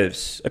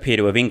reserves appear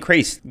to have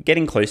increased,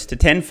 getting close to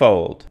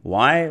tenfold.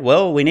 Why?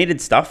 Well, we needed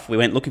stuff, we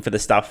went looking for the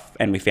stuff,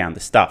 and we found the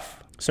stuff.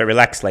 So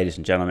relax, ladies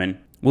and gentlemen.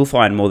 We'll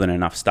find more than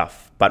enough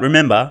stuff. But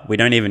remember, we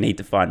don't even need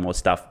to find more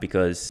stuff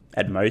because,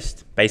 at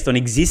most, based on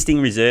existing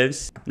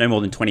reserves, no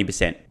more than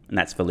 20%, and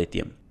that's for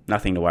lithium.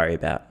 Nothing to worry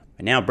about.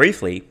 And now,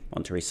 briefly,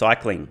 onto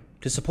recycling.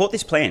 To support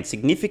this plan,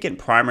 significant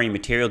primary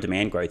material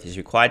demand growth is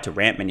required to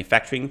ramp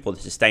manufacturing for the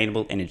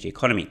sustainable energy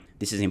economy.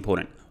 This is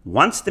important.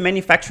 Once the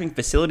manufacturing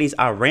facilities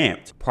are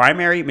ramped,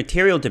 primary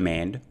material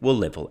demand will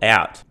level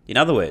out. In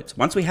other words,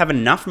 once we have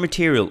enough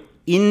material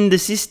in the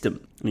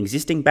system,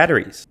 existing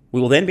batteries, we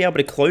will then be able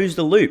to close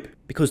the loop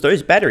because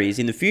those batteries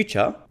in the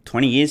future,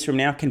 20 years from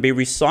now, can be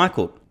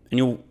recycled and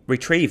you'll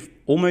retrieve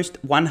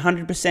almost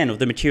 100% of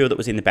the material that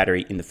was in the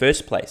battery in the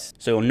first place.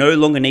 So you'll no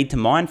longer need to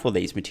mine for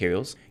these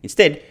materials.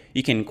 Instead,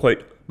 you can,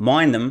 quote,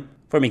 mine them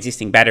from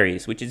existing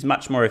batteries, which is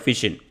much more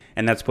efficient.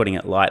 And that's putting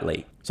it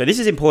lightly. So this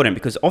is important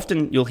because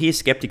often you'll hear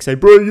skeptics say,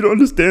 bro, you don't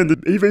understand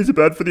that EVs are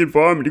bad for the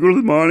environment. You got all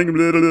the mining,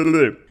 blah, blah, blah,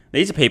 blah.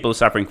 These are people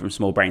suffering from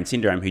small brain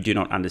syndrome who do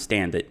not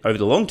understand that over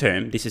the long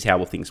term, this is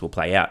how things will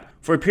play out.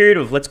 For a period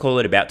of, let's call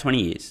it about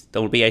 20 years,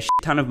 there will be a shit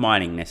ton of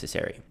mining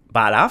necessary.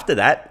 But after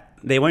that,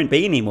 there won't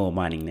be any more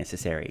mining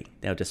necessary.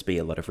 There'll just be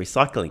a lot of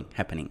recycling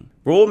happening.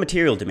 Raw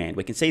material demand,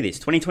 we can see this.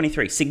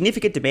 2023,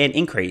 significant demand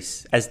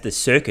increase as the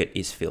circuit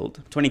is filled.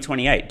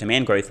 2028,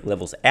 demand growth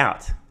levels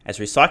out as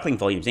recycling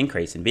volumes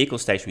increase and vehicle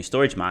stationary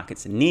storage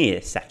markets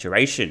near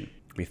saturation.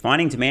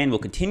 Refining demand will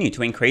continue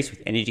to increase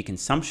with energy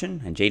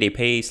consumption and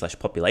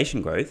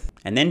GDP/population growth,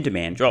 and then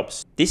demand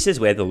drops. This is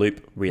where the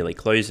loop really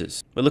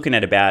closes. We're looking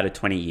at about a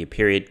 20-year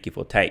period, give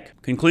or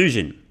take.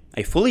 Conclusion.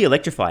 A fully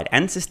electrified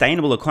and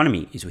sustainable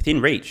economy is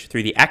within reach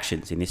through the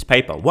actions in this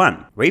paper.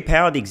 1.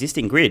 Repower the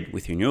existing grid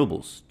with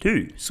renewables.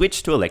 2.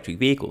 Switch to electric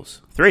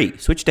vehicles. 3.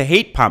 Switch to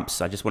heat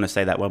pumps. I just want to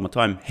say that one more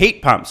time.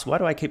 Heat pumps. Why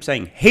do I keep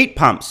saying heat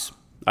pumps?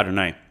 I don't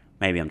know.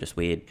 Maybe I'm just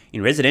weird.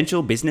 In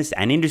residential, business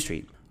and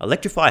industry.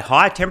 Electrify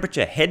high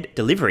temperature head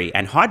delivery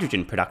and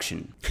hydrogen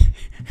production.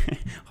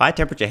 High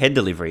temperature head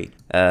delivery.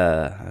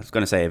 I was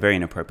going to say a very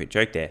inappropriate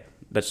joke there.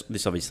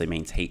 This obviously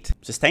means heat.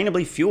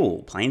 Sustainably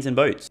fuel planes and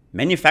boats.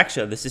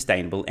 Manufacture the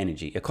sustainable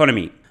energy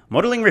economy.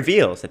 Modelling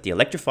reveals that the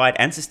electrified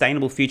and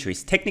sustainable future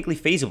is technically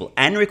feasible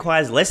and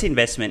requires less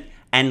investment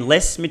and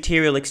less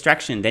material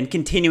extraction than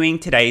continuing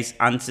today's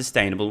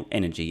unsustainable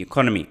energy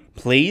economy.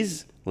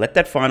 Please let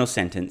that final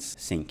sentence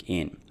sink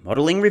in.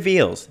 Modelling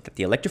reveals that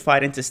the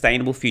electrified and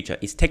sustainable future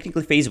is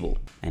technically feasible,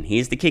 and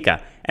here's the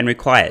kicker, and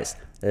requires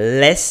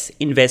less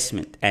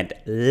investment and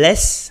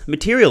less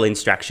material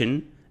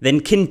extraction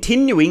than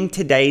continuing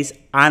today's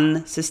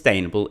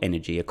unsustainable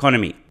energy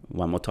economy.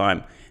 One more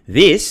time.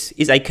 This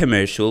is a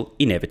commercial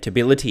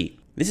inevitability.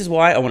 This is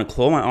why I want to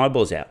claw my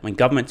eyeballs out when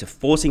governments are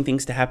forcing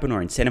things to happen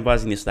or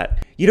incentivizing this,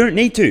 that. You don't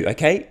need to,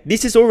 okay?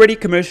 This is already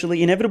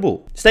commercially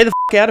inevitable. Stay the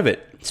f*** out of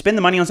it. Spend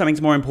the money on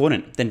something more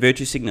important than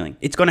virtue signaling.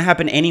 It's going to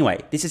happen anyway.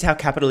 This is how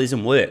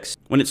capitalism works.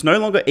 When it's no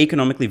longer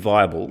economically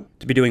viable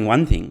to be doing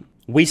one thing,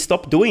 we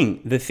stop doing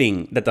the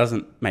thing that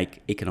doesn't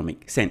make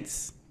economic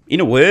sense. In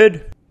a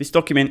word, this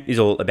document is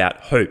all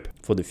about hope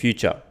for the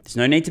future. There's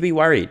no need to be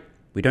worried.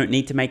 We don't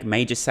need to make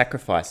major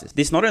sacrifices.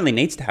 This not only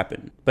needs to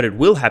happen, but it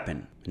will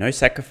happen. No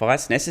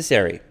sacrifice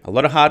necessary. A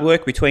lot of hard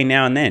work between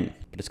now and then,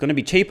 but it's going to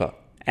be cheaper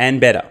and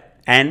better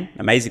and,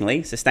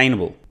 amazingly,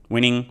 sustainable.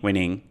 Winning,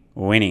 winning,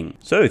 winning.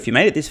 So if you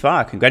made it this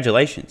far,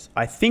 congratulations.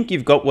 I think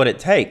you've got what it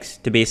takes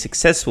to be a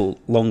successful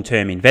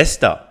long-term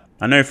investor.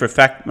 I know for a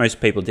fact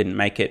most people didn't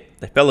make it.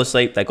 They fell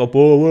asleep, they got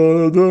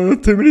bored,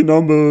 too many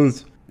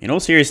numbers. In all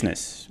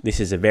seriousness, this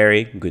is a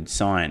very good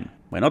sign.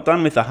 We're not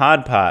done with the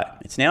hard part.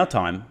 It's now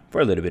time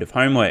for a little bit of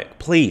homework.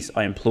 Please,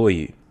 I implore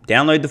you,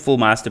 download the full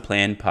master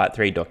plan part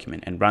 3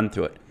 document and run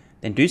through it.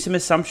 Then do some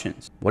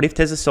assumptions. What if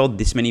Tesla sold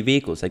this many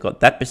vehicles? They got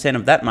that percent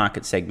of that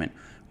market segment.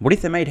 What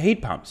if they made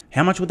heat pumps?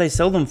 How much would they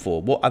sell them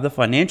for? What are the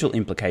financial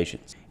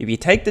implications? If you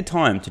take the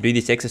time to do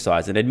this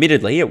exercise, and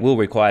admittedly it will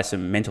require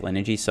some mental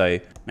energy, so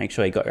make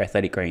sure you got your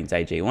Athletic Greens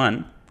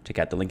AG1. Check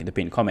out the link in the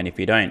pinned comment if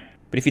you don't.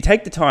 But if you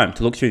take the time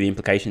to look through the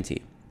implications here,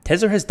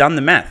 Tesla has done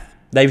the math.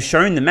 They've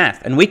shown the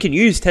math, and we can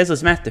use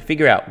Tesla's math to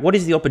figure out what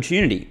is the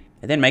opportunity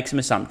and then make some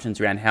assumptions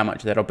around how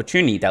much of that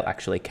opportunity they'll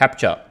actually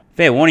capture.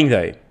 Fair warning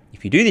though,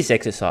 if you do this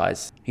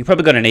exercise, you're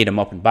probably going to need a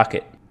mop and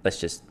bucket. Let's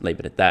just leave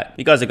it at that.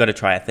 You guys have got to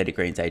try Athletic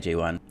Greens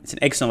AG1. It's an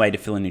excellent way to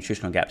fill in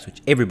nutritional gaps,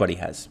 which everybody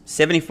has.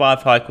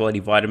 75 high quality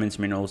vitamins,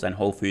 minerals, and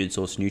whole food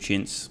source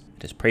nutrients.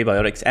 It has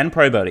prebiotics and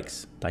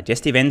probiotics,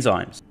 digestive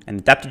enzymes,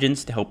 and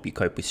adaptogens to help you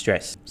cope with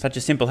stress. Such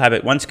a simple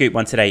habit, 1 scoop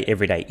once a day,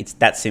 every day. It's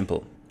that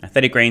simple.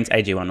 Athletic Greens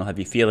AG1 will have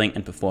you feeling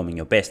and performing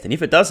your best. And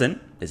if it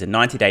doesn't, there's a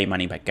 90-day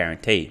money-back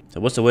guarantee. So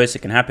what's the worst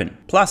that can happen?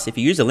 Plus, if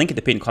you use the link at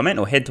the pinned comment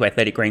or head to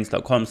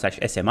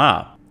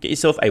athleticgreens.com/SMR, get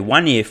yourself a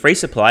 1-year free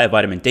supply of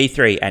vitamin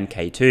D3 and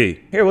K2.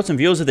 Here are what some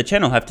viewers of the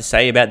channel have to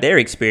say about their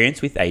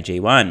experience with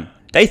AG1.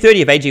 Day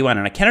 30 of AG1,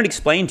 and I cannot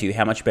explain to you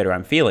how much better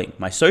I'm feeling.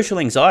 My social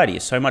anxiety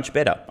is so much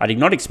better. I did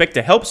not expect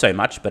to help so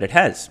much, but it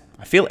has.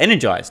 I feel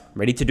energized,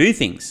 ready to do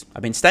things.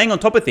 I've been staying on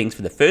top of things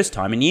for the first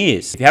time in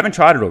years. If you haven't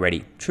tried it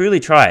already, truly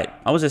try it.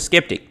 I was a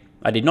skeptic.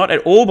 I did not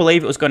at all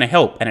believe it was going to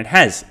help, and it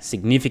has,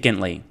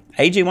 significantly.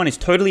 AG1 is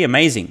totally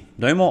amazing.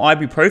 No more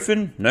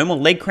ibuprofen, no more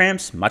leg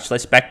cramps, much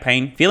less back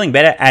pain, feeling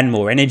better and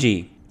more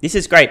energy. This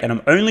is great, and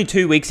I'm only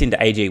 2 weeks into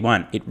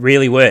AG1. It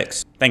really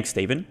works. Thanks,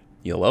 Stephen.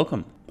 You're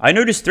welcome. I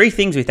noticed 3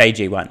 things with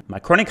AG1. My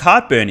chronic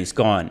heartburn is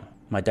gone.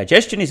 My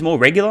digestion is more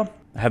regular.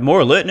 I have more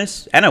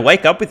alertness, and I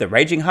wake up with a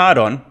raging heart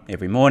on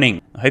every morning.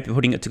 I hope you're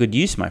putting it to good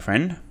use, my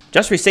friend.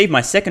 Just received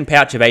my 2nd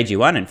pouch of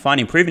AG1 and find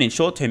improvement in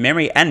short-term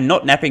memory and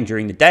not napping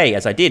during the day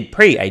as I did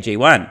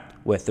pre-AG1.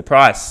 Worth the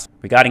price.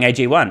 Regarding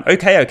AG1,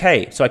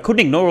 okay, so I couldn't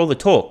ignore all the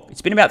talk.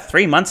 It's been about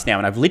 3 months now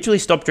and I've literally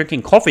stopped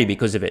drinking coffee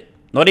because of it.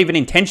 Not even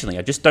intentionally,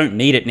 I just don't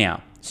need it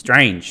now.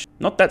 Strange.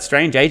 Not that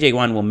strange,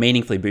 AG1 will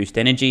meaningfully boost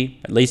energy,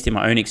 at least in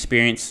my own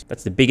experience.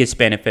 That's the biggest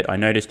benefit I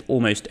noticed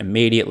almost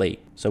immediately.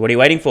 So what are you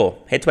waiting for?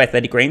 Head to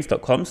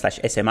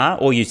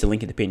athleticgreens.com/SMR or use the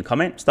link in the pinned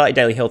comment. Start your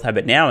daily health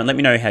habit now and let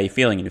me know how you're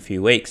feeling in a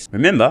few weeks.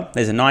 Remember,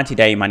 there's a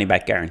 90-day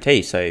money-back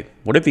guarantee, so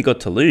what have you got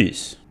to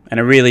lose? And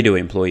I really do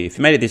implore you, if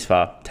you made it this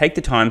far, take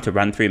the time to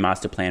run through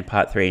Master Plan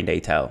Part 3 in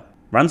detail.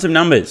 Run some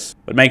numbers,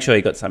 but make sure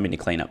you got something to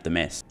clean up the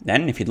mess.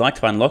 Then, if you'd like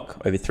to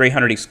unlock over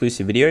 300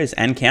 exclusive videos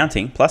and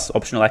counting, plus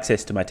optional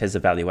access to my Tesla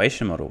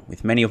valuation model,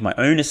 with many of my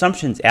own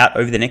assumptions out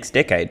over the next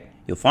decade,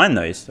 you'll find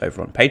those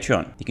over on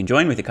Patreon. You can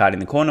join with the card in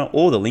the corner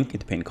or the link in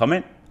the pinned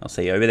comment. I'll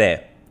see you over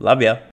there. Love ya.